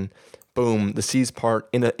happen? Boom, the seas part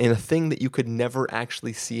in a thing that you could never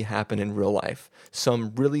actually see happen in real life.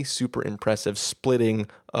 Some really super impressive splitting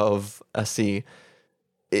of a sea.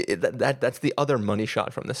 That's the other money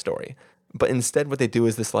shot from the story. But instead what they do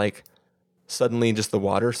is this like suddenly just the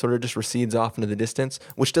water sort of just recedes off into the distance,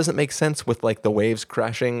 which doesn't make sense with like the waves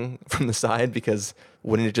crashing from the side, because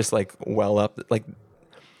wouldn't it just like well up? Like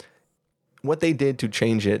what they did to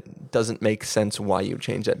change it doesn't make sense why you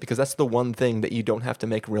change that, because that's the one thing that you don't have to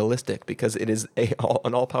make realistic, because it is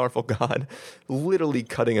an all-powerful God literally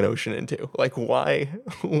cutting an ocean in two. Like why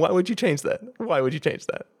would you change that? Why would you change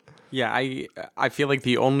that? Yeah, I feel like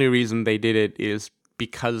the only reason they did it is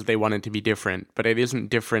because they wanted to be different, but it isn't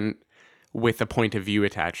different with a point of view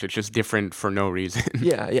attached. It's just different for no reason.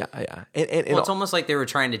 Yeah. And well, it's almost like they were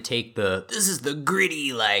trying to take this is the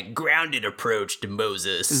gritty, like, grounded approach to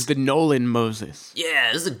Moses. This is the Nolan Moses.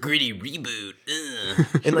 Yeah, this is a gritty reboot.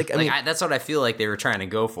 Ugh. And like, I mean, that's what I feel like they were trying to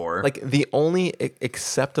go for. Like the only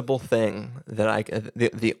acceptable thing that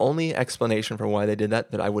the only explanation for why they did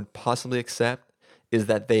that I would possibly accept is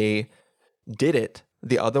that they did it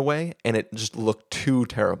the other way and it just looked too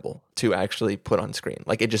terrible to actually put on screen.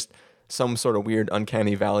 Like it just, some sort of weird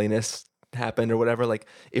uncanny valleyness happened or whatever. Like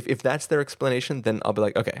if that's their explanation, then I'll be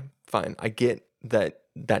like, okay, fine, I get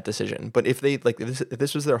that decision. But if they like if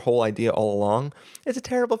this was their whole idea all along, it's a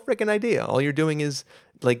terrible freaking idea. All you're doing is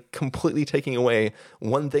like completely taking away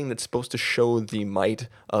one thing that's supposed to show the might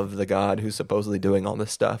of the God who's supposedly doing all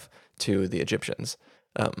this stuff to the Egyptians.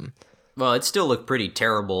 Well, it still looked pretty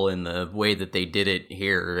terrible in the way that they did it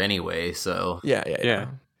here anyway, so... Yeah.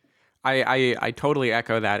 I totally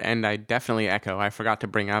echo that, and I definitely echo, I forgot to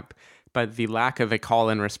bring up, but the lack of a call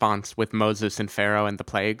and response with Moses and Pharaoh and the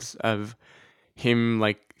plagues of him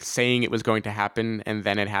like saying it was going to happen and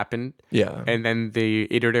then it happened. Yeah. And then the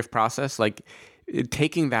iterative process, like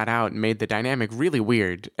taking that out made the dynamic really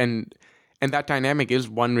weird. And that dynamic is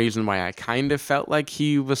one reason why I kind of felt like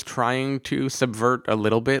he was trying to subvert a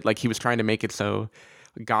little bit. Like he was trying to make it so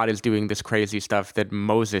God is doing this crazy stuff that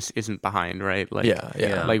Moses isn't behind, right? Like,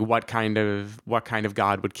 Yeah. Like what kind of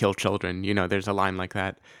God would kill children? You know, there's a line like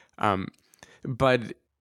that. But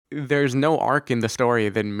there's no arc in the story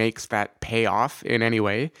that makes that pay off in any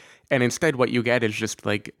way. And instead what you get is just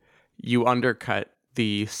like you undercut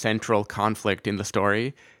the central conflict in the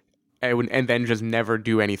story and then just never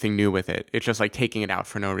do anything new with it. It's just like taking it out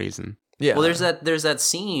for no reason. Yeah. Well, there's that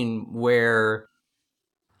scene where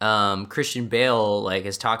Christian Bale like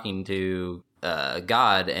is talking to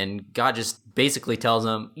God, and God just basically tells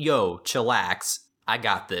him, "Yo, chillax. I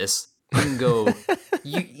got this. You can go."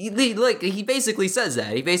 He basically says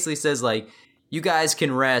that. He basically says like, "You guys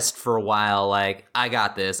can rest for a while. Like, I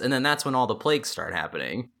got this." And then that's when all the plagues start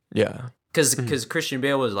happening. Yeah. Because Christian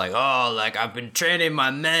Bale was like, "Oh, like I've been training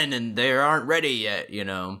my men and they aren't ready yet," you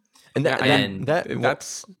know. And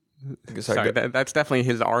That's definitely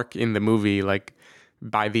his arc in the movie. Like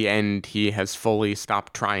by the end, he has fully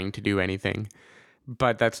stopped trying to do anything.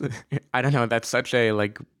 But that's I don't know. That's such a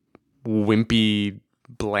like wimpy,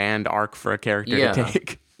 bland arc for a character to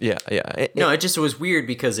take. Yeah. It just was weird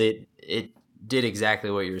because it did exactly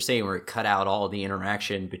what you were saying, where it cut out all the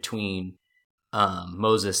interaction between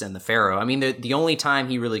Moses and the Pharaoh. I mean, the only time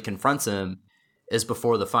he really confronts him is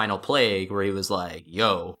before the final plague, where he was like,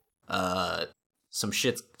 "Yo, some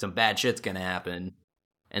bad shit's gonna happen,"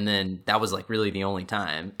 and then that was like really the only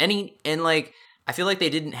time. And like I feel like they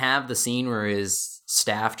didn't have the scene where his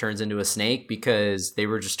staff turns into a snake because they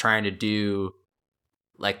were just trying to do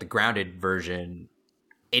like the grounded version.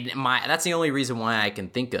 That's the only reason why I can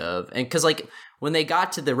think of. And because like when they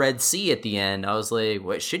got to the Red Sea at the end, I was like,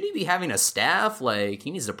 "What? Shouldn't he be having a staff? Like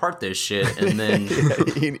he needs to part this shit." And then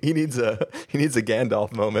he needs a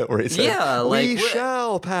Gandalf moment where he says, "Yeah, like we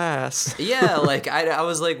shall pass." Yeah, like I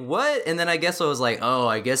was like, "What?" And then I guess I was like, "Oh,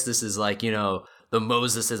 I guess this is like, you know, the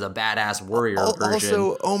Moses is a badass warrior version."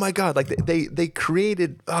 Also, oh my god, like they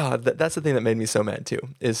created. That's the thing that made me so mad too.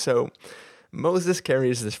 Is so. Moses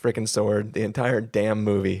carries this freaking sword the entire damn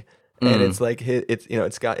movie, and it's like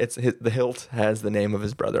the hilt has the name of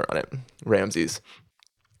his brother on it, Ramses,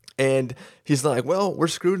 and he's like, "Well, we're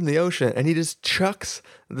screwed in the ocean," and he just chucks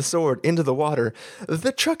the sword into the water.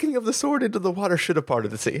 The chucking of the sword into the water should have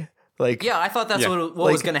parted the sea. Like, yeah, I thought that's what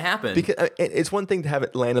was going to happen. Because it's one thing to have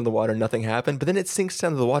it land in the water, nothing happened, but then it sinks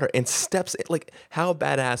down to the water and steps. Like, how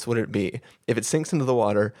badass would it be if it sinks into the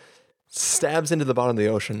water? Stabs into the bottom of the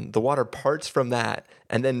ocean, the water parts from that,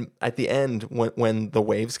 and then at the end, when the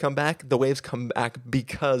waves come back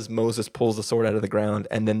because Moses pulls the sword out of the ground,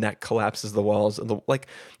 and then that collapses the walls. Like,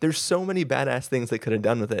 there's so many badass things they could have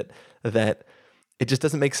done with it that it just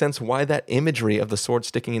doesn't make sense why that imagery of the sword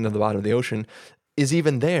sticking into the bottom of the ocean is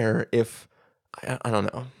even there. If I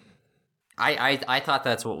don't know. I thought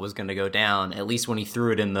that's what was going to go down, at least when he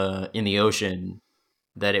threw it in the ocean.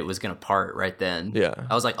 That it was going to part right then. Yeah.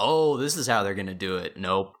 I was like, "Oh, this is how they're going to do it."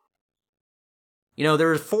 Nope. You know, there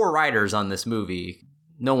were 4 writers on this movie.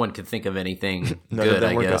 No one could think of anything None good, of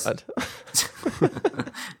them I were guess. God.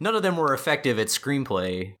 None of them were effective at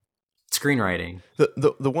screenwriting.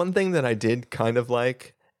 The one thing that I did kind of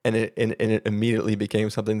like, and it immediately became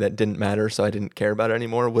something that didn't matter, so I didn't care about it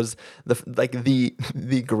anymore, was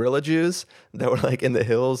the gorilla Jews that were like in the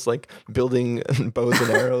hills, like building bows and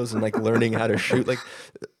arrows and like learning how to shoot. Like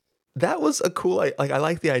that was a cool. I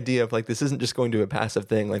like the idea of like this isn't just going to be a passive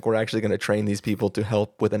thing. Like we're actually going to train these people to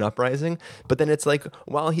help with an uprising. But then it's like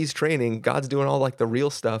while he's training, God's doing all like the real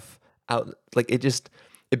stuff out. Like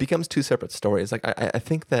it becomes 2 separate stories. Like I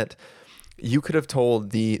think that. You could have told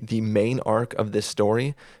the main arc of this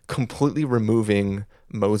story, completely removing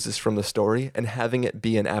Moses from the story and having it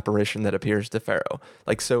be an apparition that appears to Pharaoh.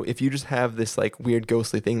 Like, so if you just have this like weird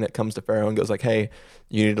ghostly thing that comes to Pharaoh and goes like, "Hey,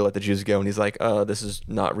 you need to let the Jews go," and he's like, "Oh, this is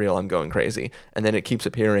not real, I'm going crazy," and then it keeps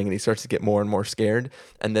appearing and he starts to get more and more scared,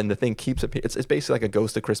 and then the thing keeps appearing. It's basically like a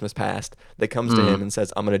ghost of Christmas past that comes to him and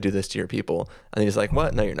says, "I'm going to do this to your people," and he's like,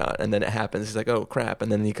 "What? No, you're not." And then it happens. He's like, "Oh crap,"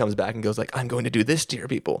 and then he comes back and goes like, "I'm going to do this to your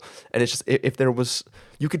people," and it's just if there was,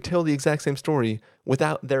 you could tell the exact same story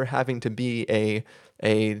without there having to be a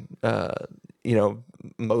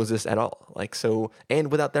Moses at all. Like, so,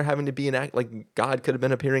 and without there having to be an act, like God could have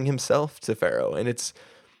been appearing himself to Pharaoh. And it's,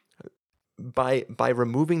 by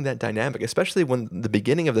removing that dynamic, especially when the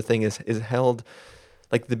beginning of the thing is held,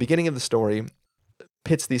 like the beginning of the story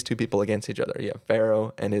pits these two people against each other. You have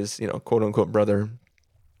Pharaoh and his, quote unquote brother,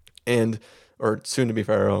 or soon to be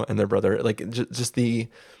Pharaoh and their brother. Like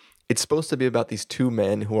it's supposed to be about these two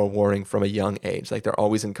men who are warring from a young age. Like they're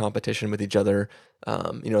always in competition with each other.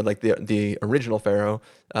 Like the original Pharaoh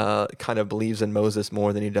kind of believes in Moses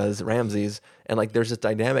more than he does Ramses. And like there's this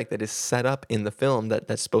dynamic that is set up in the film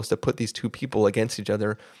that's supposed to put these two people against each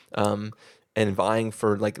other, and vying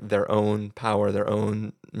for like their own power, their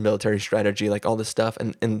own military strategy, like all this stuff.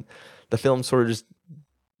 And the film sort of just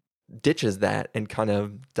ditches that and kind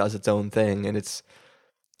of does its own thing. And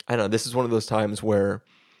I don't know, this is one of those times where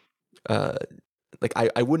like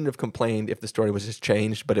I wouldn't have complained if the story was just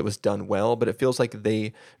changed, but it was done well. But it feels like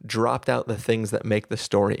they dropped out the things that make the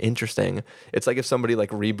story interesting. It's like if somebody like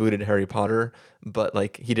rebooted Harry Potter, but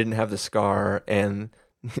like he didn't have the scar and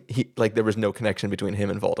he like there was no connection between him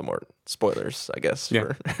and Voldemort. Spoilers, I guess,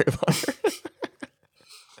 for Harry Potter.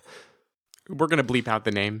 We're gonna bleep out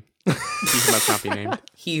the name. He who must not be named.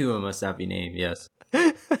 He who must not be named. Yes.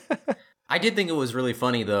 I did think it was really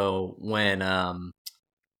funny though when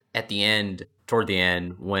toward the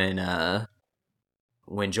end, when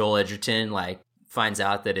Joel Edgerton like finds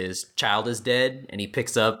out that his child is dead, and he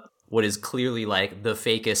picks up what is clearly like the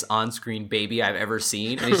fakest on-screen baby I've ever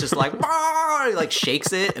seen, and he's just like, "Ah!" He like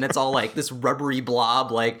shakes it, and it's all like this rubbery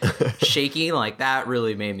blob like shaking. Like that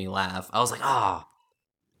really made me laugh. I was like,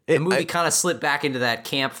 the movie kind of slipped back into that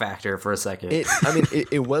camp factor for a second.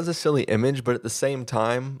 It was a silly image, but at the same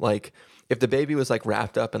time, like if the baby was like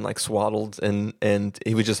wrapped up and like swaddled and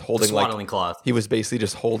he was just holding swaddling cloth, he was basically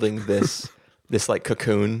just holding this like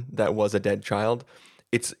cocoon that was a dead child.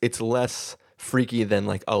 It's less freaky than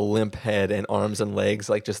like a limp head and arms and legs.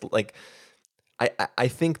 Like just like I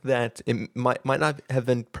think that it might not have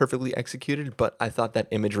been perfectly executed, but I thought that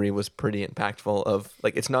imagery was pretty impactful. Of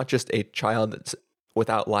like it's not just a child that's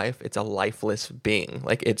without life; it's a lifeless being.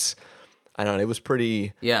 Like I don't know. It was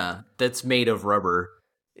pretty. Yeah, that's made of rubber.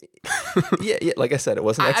 yeah. Like I said, it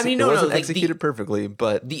wasn't. Executed perfectly,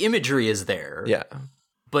 but the imagery is there. Yeah,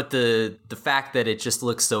 but the fact that it just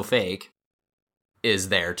looks so fake is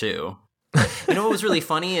there too. You know what was really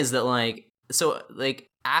funny is that like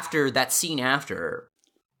after that scene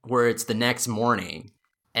where it's the next morning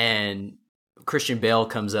and Christian Bale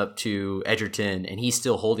comes up to Edgerton and he's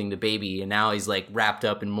still holding the baby, and now he's like wrapped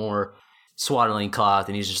up in more swaddling cloth,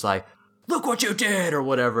 and he's just like, "Look what you did," or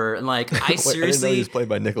whatever. And like I seriously, I didn't know he was played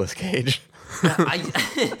by Nicolas Cage.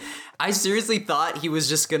 I seriously thought he was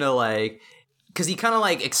just gonna like, because he kind of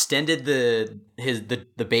like extended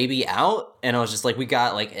the baby out, and I was just like, we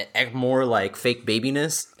got like more like fake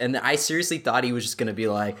babiness, and I seriously thought he was just gonna be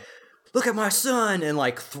like, "Look at my son," and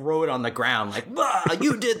like throw it on the ground like, "Bah,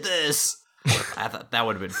 you did this." I thought that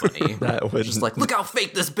would have been funny. That would just like, look how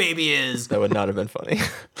fake this baby is. That would not have been funny. It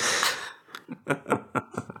would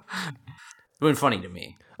have been funny to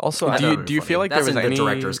me. Also, do you feel like there was the any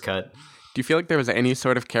director's cut? Do you feel like there was any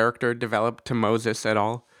sort of character developed to Moses at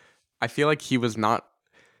all? I feel like he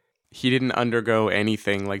didn't undergo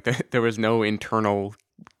anything. Like there was no internal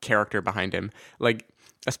character behind him. Like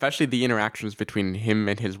especially the interactions between him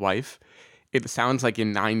and his wife. It sounds like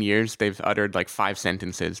in 9 years they've uttered like 5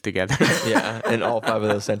 sentences together. Yeah, and all 5 of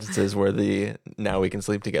those sentences were the "now we can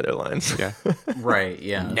sleep together" lines. Yeah, right.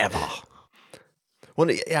 Yeah, never.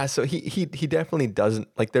 Well, yeah. So he definitely doesn't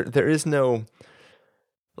like. There is no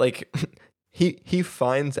like. He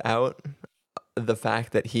finds out the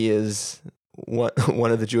fact that he is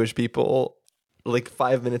one of the Jewish people like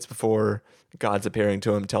 5 minutes before God's appearing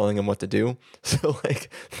to him, telling him what to do. So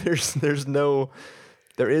like, there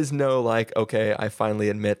is no like, okay, I finally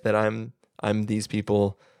admit that I'm these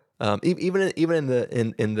people. Even in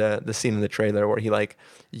the scene in the trailer where he like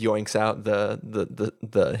yoinks out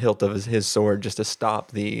the hilt of his sword just to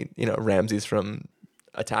stop the Ramses from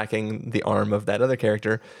attacking the arm of that other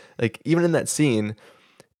character. Like even in that scene,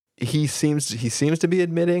 he seems to be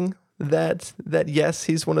admitting that yes,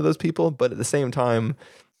 he's one of those people, but at the same time,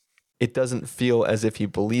 it doesn't feel as if he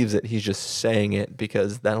believes it. He's just saying it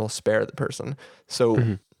because that'll spare the person.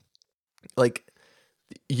 So, like,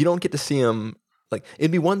 you don't get to see him. Like,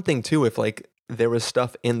 it'd be one thing too if like there was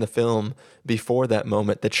stuff in the film before that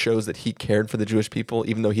moment that shows that he cared for the Jewish people,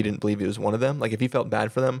 even though he didn't believe he was one of them. Like if he felt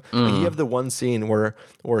bad for them, like you have the one scene where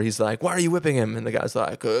he's like, "Why are you whipping him?" And the guy's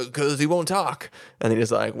like, "'Cause he won't talk." And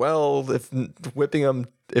he's like, "Well, if whipping him,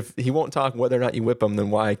 if he won't talk, whether or not you whip him, then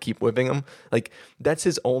why keep whipping him?" Like that's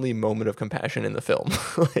his only moment of compassion in the film.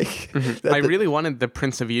 I really wanted the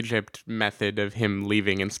Prince of Egypt method of him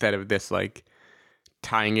leaving instead of this like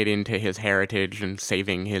tying it into his heritage and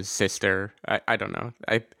saving his sister. I don't know.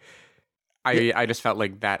 I just felt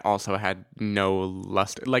like that also had no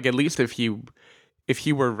luster. Like, at least if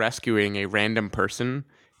he were rescuing a random person,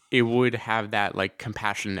 it would have that like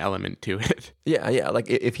compassion element to it. Yeah. Like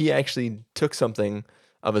if he actually took something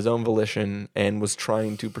of his own volition and was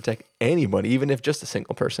trying to protect anybody, even if just a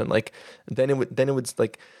single person, like then it would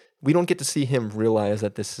like, we don't get to see him realize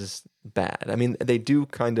that this is bad. I mean, they do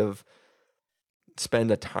kind of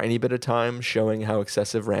spend a tiny bit of time showing how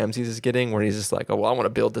excessive Ramses is getting, where he's just like, oh, well, I want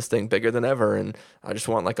to build this thing bigger than ever, and I just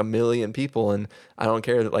want like 1 million people, and I don't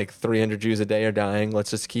care that like 300 Jews a day are dying.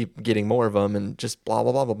 Let's just keep getting more of them, and just blah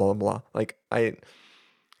blah blah blah blah blah. Like I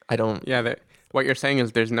don't. Yeah, what you're saying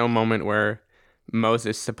is there's no moment where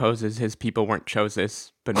Moses supposes his people weren't chosen,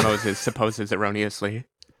 but Moses supposes erroneously.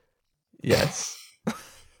 Yes.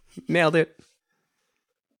 Nailed it.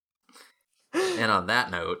 And on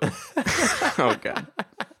that note, Oh god.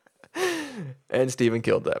 And Steven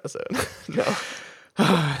killed the episode. No.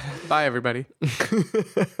 Bye everybody.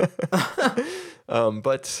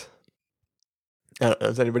 But I don't know,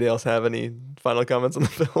 does anybody else have any final comments on the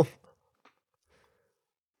film?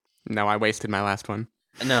 No, I wasted my last one.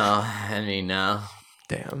 no, I mean, no.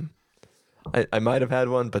 Damn. I might have had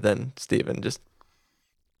one, but then Steven just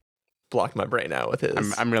blocked my brain out with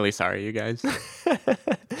his. I'm really sorry, you guys.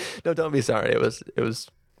 No, don't be sorry. It was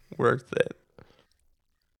worth it.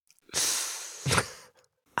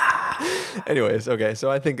 Anyways, okay. So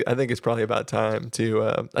I think it's probably about time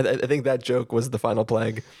to. I think that joke was the final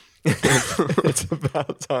plague. It's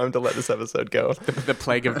about time to let this episode go. The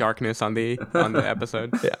plague of darkness on the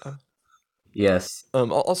episode. Yeah. Yes.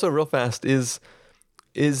 Also, real fast is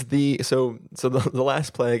the the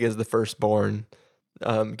last plague is the firstborn,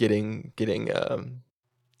 getting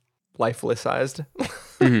lifelessized.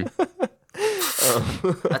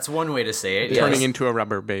 That's one way to say it. Turning yes. into a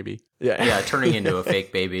rubber baby. Yeah, turning into a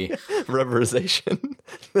fake baby. Rubberization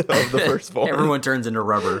of the firstborn. Everyone turns into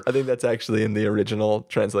rubber. I think that's actually in the original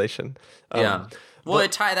translation. Yeah. Well,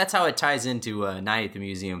 that's how it ties into Night at the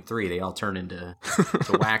Museum 3. They all turn into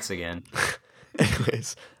to wax again.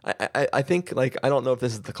 Anyways, I think, like, I don't know if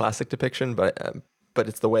this is the classic depiction, but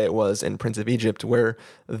it's the way it was in Prince of Egypt, where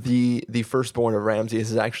the firstborn of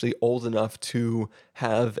Ramses is actually old enough to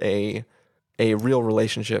have a real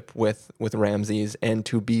relationship with Ramses and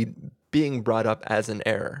to be being brought up as an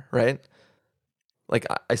heir, right? Like,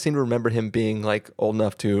 I seem to remember him being like old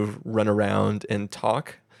enough to run around and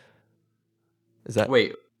talk. Is that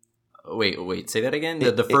Wait. Say that again.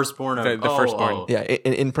 The firstborn of the firstborn. Oh. Yeah,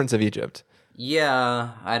 in Prince of Egypt.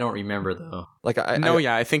 Yeah, I don't remember though. Like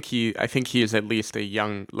I think he is at least a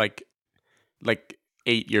young, like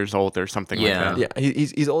 8 years old or something like that. Yeah,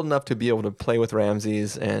 he's old enough to be able to play with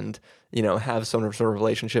Ramses and, you know, have some sort of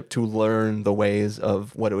relationship to learn the ways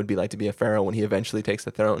of what it would be like to be a pharaoh when he eventually takes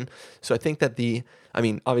the throne. So I think that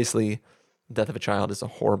obviously, death of a child is a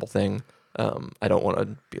horrible thing. I don't want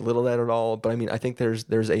to belittle that at all, but I mean, I think there's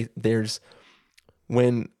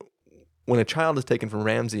when a child is taken from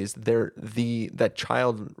Ramses, that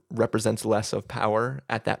child represents less of power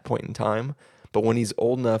at that point in time. But when he's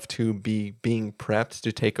old enough to be being prepped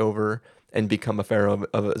to take over and become a pharaoh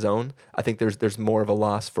of his own, I think there's more of a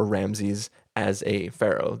loss for Ramses as a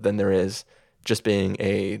pharaoh than there is just being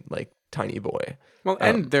a like tiny boy. Well,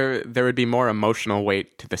 and there would be more emotional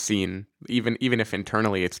weight to the scene, even if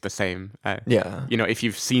internally it's the same. Yeah. You know, if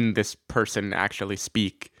you've seen this person actually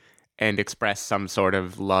speak and express some sort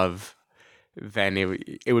of love, then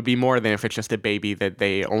it would be more than if it's just a baby that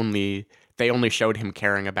they only showed him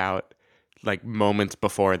caring about like moments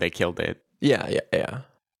before they killed it. Yeah.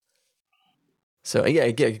 So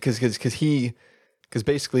because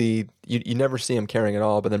basically you never see him caring at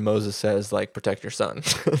all, but then Moses says like, protect your son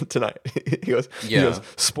tonight. He goes,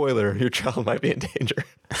 spoiler, your child might be in danger.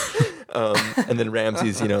 And then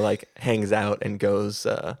Ramses, like hangs out and goes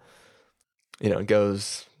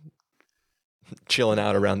chilling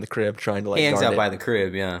out around the crib, trying to like hangs guard out it. by the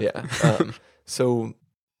crib. Yeah. So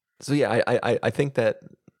yeah, I think that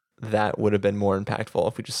would have been more impactful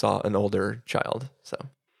if we just saw an older child. So,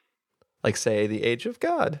 like, say the age of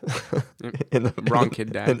God. Wrong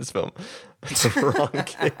kid died in this film. The wrong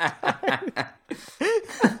kid.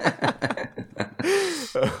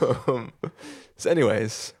 So,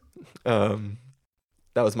 anyways, that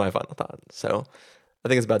was my final thought. So, I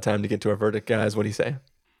think it's about time to get to our verdict, guys. What do you say?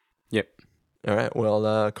 Yep. All right.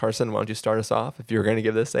 Well, Carson, why don't you start us off? If you're going to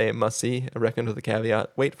give this a must-see, a recommend with a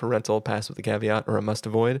caveat, wait for rental, pass with a caveat, or a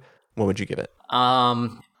must-avoid, what would you give it?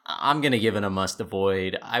 I'm going to give it a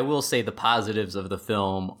must-avoid. I will say the positives of the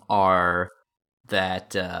film are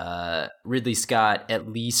that Ridley Scott at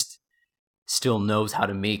least still knows how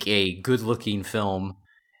to make a good-looking film,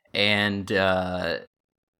 and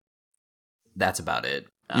that's about it.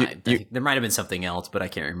 I think there might have been something else, but I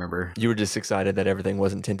can't remember. You were just excited that everything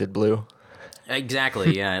wasn't tinted blue.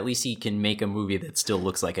 Exactly, yeah. At least he can make a movie that still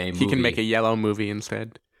looks like a movie. He can make a yellow movie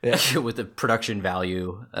instead. Yeah. with the production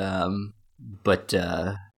value. But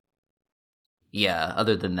yeah,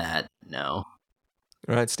 other than that, no.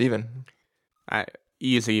 All right, Steven.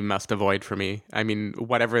 Easy must avoid for me. I mean,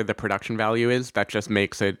 whatever the production value is, that just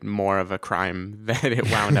makes it more of a crime that it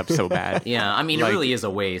wound up so bad. Yeah, I mean, it really is a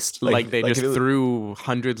waste. Like they just threw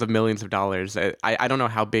hundreds of millions of dollars. I don't know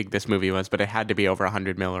how big this movie was, but it had to be over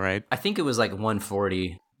 100 mil, right? I think it was like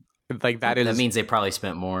 140. Like that means they probably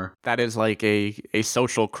spent more. That is like a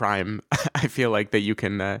social crime. I feel like that you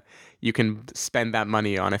can spend that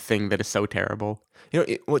money on a thing that is so terrible. You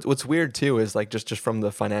know, what's weird too is like just from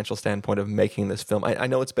the financial standpoint of making this film. I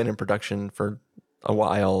know it's been in production for a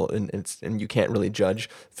while, and you can't really judge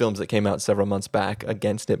films that came out several months back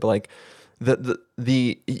against it. But like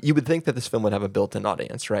the you would think that this film would have a built-in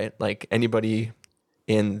audience, right? Like anybody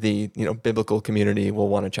in the biblical community will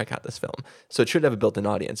want to check out this film, so it should have a built-in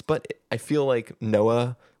audience. But I feel like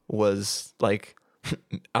Noah was like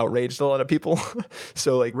outraged a lot of people.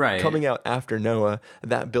 So like coming out after Noah,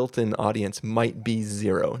 that built-in audience might be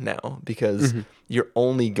zero now, because you're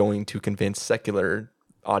only going to convince secular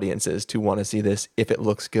audiences to want to see this if it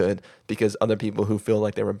looks good, because other people who feel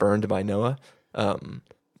like they were burned by Noah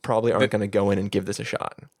probably aren't going to go in and give this a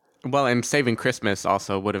shot. Well, and Saving Christmas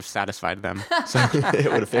also would have satisfied them. So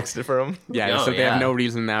it would have fixed it for them. Yeah, so they have no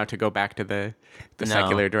reason now to go back to the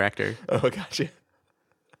secular director. Oh, gotcha.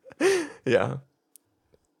 Yeah.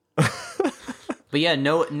 But yeah,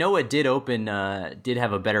 Noah did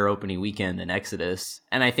have a better opening weekend than Exodus,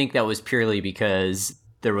 and I think that was purely because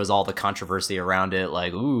there was all the controversy around it,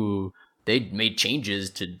 like, ooh, they made changes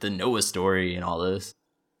to the Noah story and all this.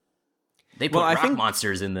 They put rock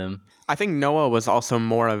monsters in them. I think Noah was also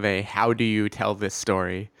more of a how do you tell this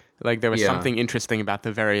story? Like there was something interesting about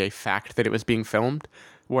the very fact that it was being filmed,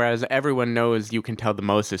 whereas everyone knows you can tell the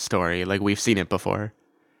Moses story, like we've seen it before.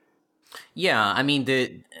 Yeah, I mean,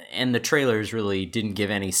 the trailers really didn't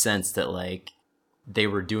give any sense that, like, they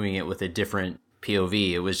were doing it with a different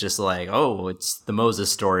POV. It was just like, oh, it's the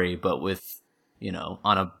Moses story, but with,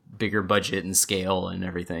 on a bigger budget and scale and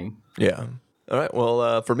everything. Yeah. All right,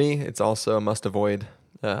 well, for me, it's also a must avoid.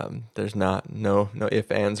 There's no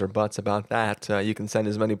ifs, ands, or buts about that. You can send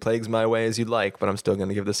as many plagues my way as you'd like, but I'm still going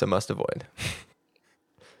to give this a must avoid.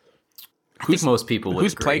 I think most people would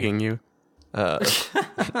Who's agree. plaguing you?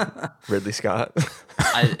 Ridley Scott.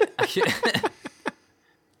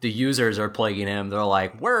 The users are plaguing him. They're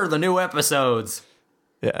like, where are the new episodes?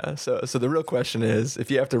 Yeah, so the real question is,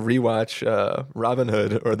 if you have to rewatch Robin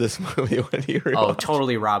Hood or this movie, what do you rewatch? Oh,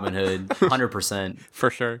 totally Robin Hood, 100%. For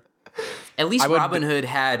sure. At least Robin Hood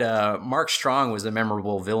had Mark Strong was a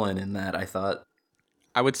memorable villain in that, I thought.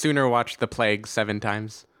 I would sooner watch The Plague 7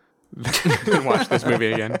 times than watch this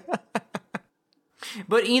movie again.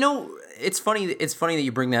 But it's funny that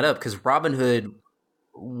you bring that up, because Robin Hood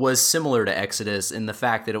was similar to Exodus in the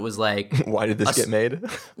fact that it was like, why did this get made?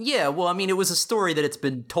 Yeah, well, I mean, it was a story that it's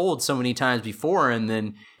been told so many times before, and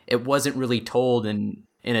then it wasn't really told in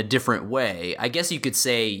a different way. I guess you could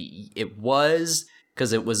say it was,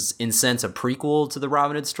 because it was in sense a prequel to the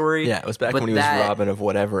Robin Hood story. Yeah, it was back when he was Robin of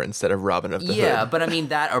whatever instead of Robin of the Hood. Yeah, but I mean,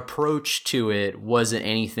 that approach to it wasn't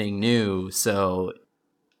anything new, so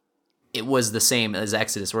it was the same as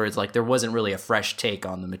Exodus, where it's like there wasn't really a fresh take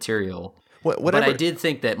on the material. But I did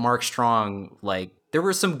think that Mark Strong, like, there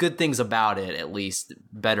were some good things about it, at least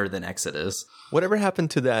better than Exodus. Whatever happened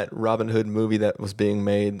to that Robin Hood movie that was being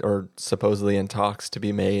made, or supposedly in talks to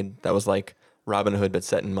be made, that was like Robin Hood but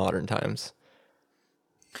set in modern times?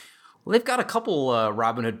 Well, they've got a couple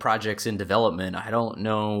Robin Hood projects in development. I don't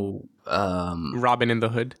know. Robin in the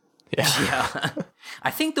Hood? Yeah. I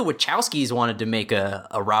think the Wachowskis wanted to make a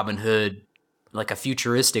Robin Hood, like a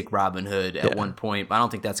futuristic Robin Hood at one point, but I don't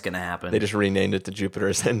think that's going to happen. They just renamed it to Jupiter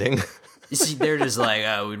Ascending. You see, they're just like,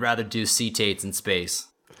 we'd rather do cetates in space.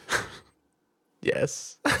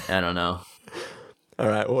 Yes. I don't know. All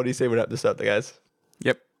right, well, what do you say we wrap this up, guys?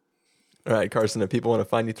 Yep. All right, Carson, if people want to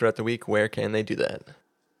find you throughout the week, where can they do that?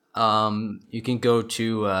 You can go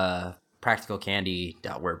to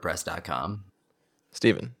practicalcandy.wordpress.com.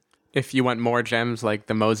 Steven. If you want more gems like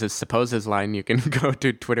the Moses Supposes line, you can go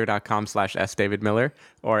to twitter.com/sdavidmiller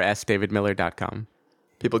or sdavidmiller.com.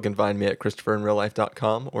 People can find me at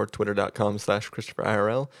ChristopherInRealLife.com or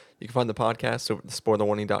Twitter.com/ChristopherIRL. You can find the podcast over at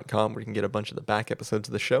SpoilerWarning.com, where you can get a bunch of the back episodes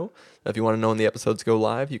of the show. If you want to know when the episodes go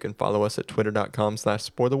live, you can follow us at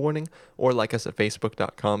Twitter.com/SpoilerWarning or like us at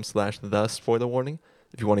Facebook.com/TheSpoilerWarning.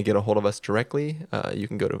 If you want to get a hold of us directly, you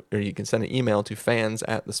can send an email to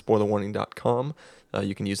fans@thespoilerwarning.com.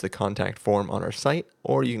 You can use the contact form on our site,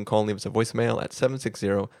 or you can call and leave us a voicemail at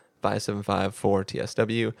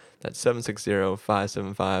 760-575-4TSW. That's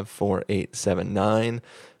 760-575-4879.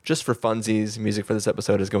 Just for funsies, music for this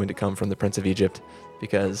episode is going to come from The Prince of Egypt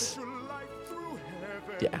because,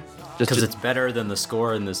 yeah. Because it's better than the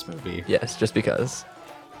score in this movie. Yes, just because.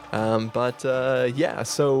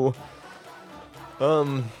 So...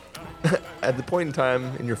 at the point in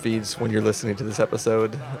time in your feeds when you're listening to this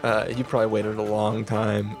episode, you probably waited a long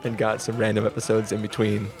time and got some random episodes in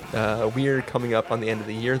between. We're coming up on the end of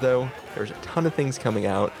the year, though. There's a ton of things coming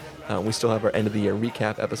out. We still have our end of the year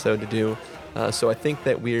recap episode to do. So I think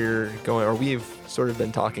that we've sort of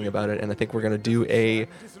been talking about it, and I think we're going to do a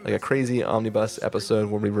crazy omnibus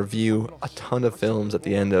episode where we review a ton of films at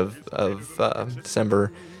the end of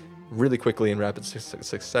December, really quickly in rapid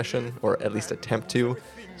succession, or at least attempt to.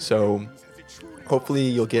 So hopefully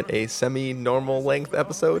you'll get a semi-normal length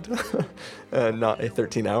episode, not a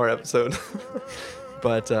 13-hour episode.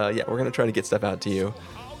 But we're going to try to get stuff out to you.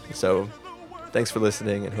 So thanks for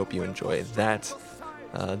listening, and hope you enjoy that.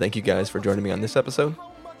 Thank you guys for joining me on this episode.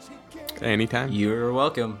 Anytime. You're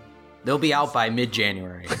welcome. They'll be out by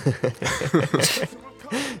mid-January.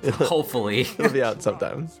 Hopefully. It'll be out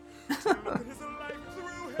sometime.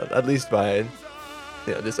 At least by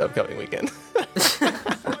this upcoming weekend.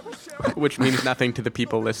 Which means nothing to the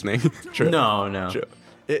people listening. True. No. True.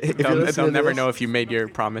 They'll never know if you made your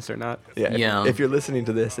promise or not. Yeah. If you're listening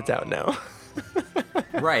to this, it's out now.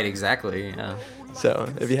 Right, exactly. Yeah.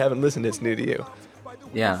 So if you haven't listened, it's new to you.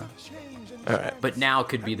 Yeah. All right. But now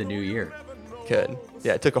could be the new year. Good.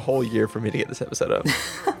 Yeah, it took a whole year for me to get this episode up.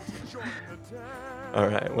 All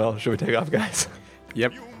right. Well, should we take off, guys?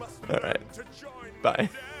 Yep. All right. Bye.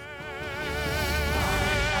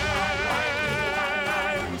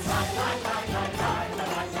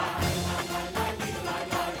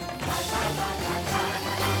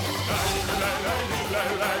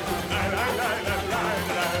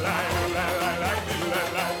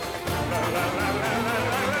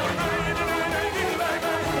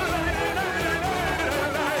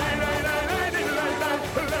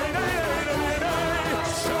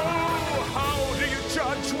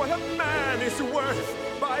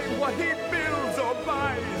 By what he builds or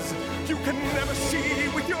buys, you can never see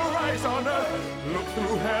with your eyes on earth. Look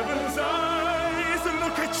through heaven's eyes and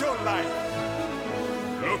look at your life.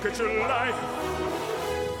 Look at your life.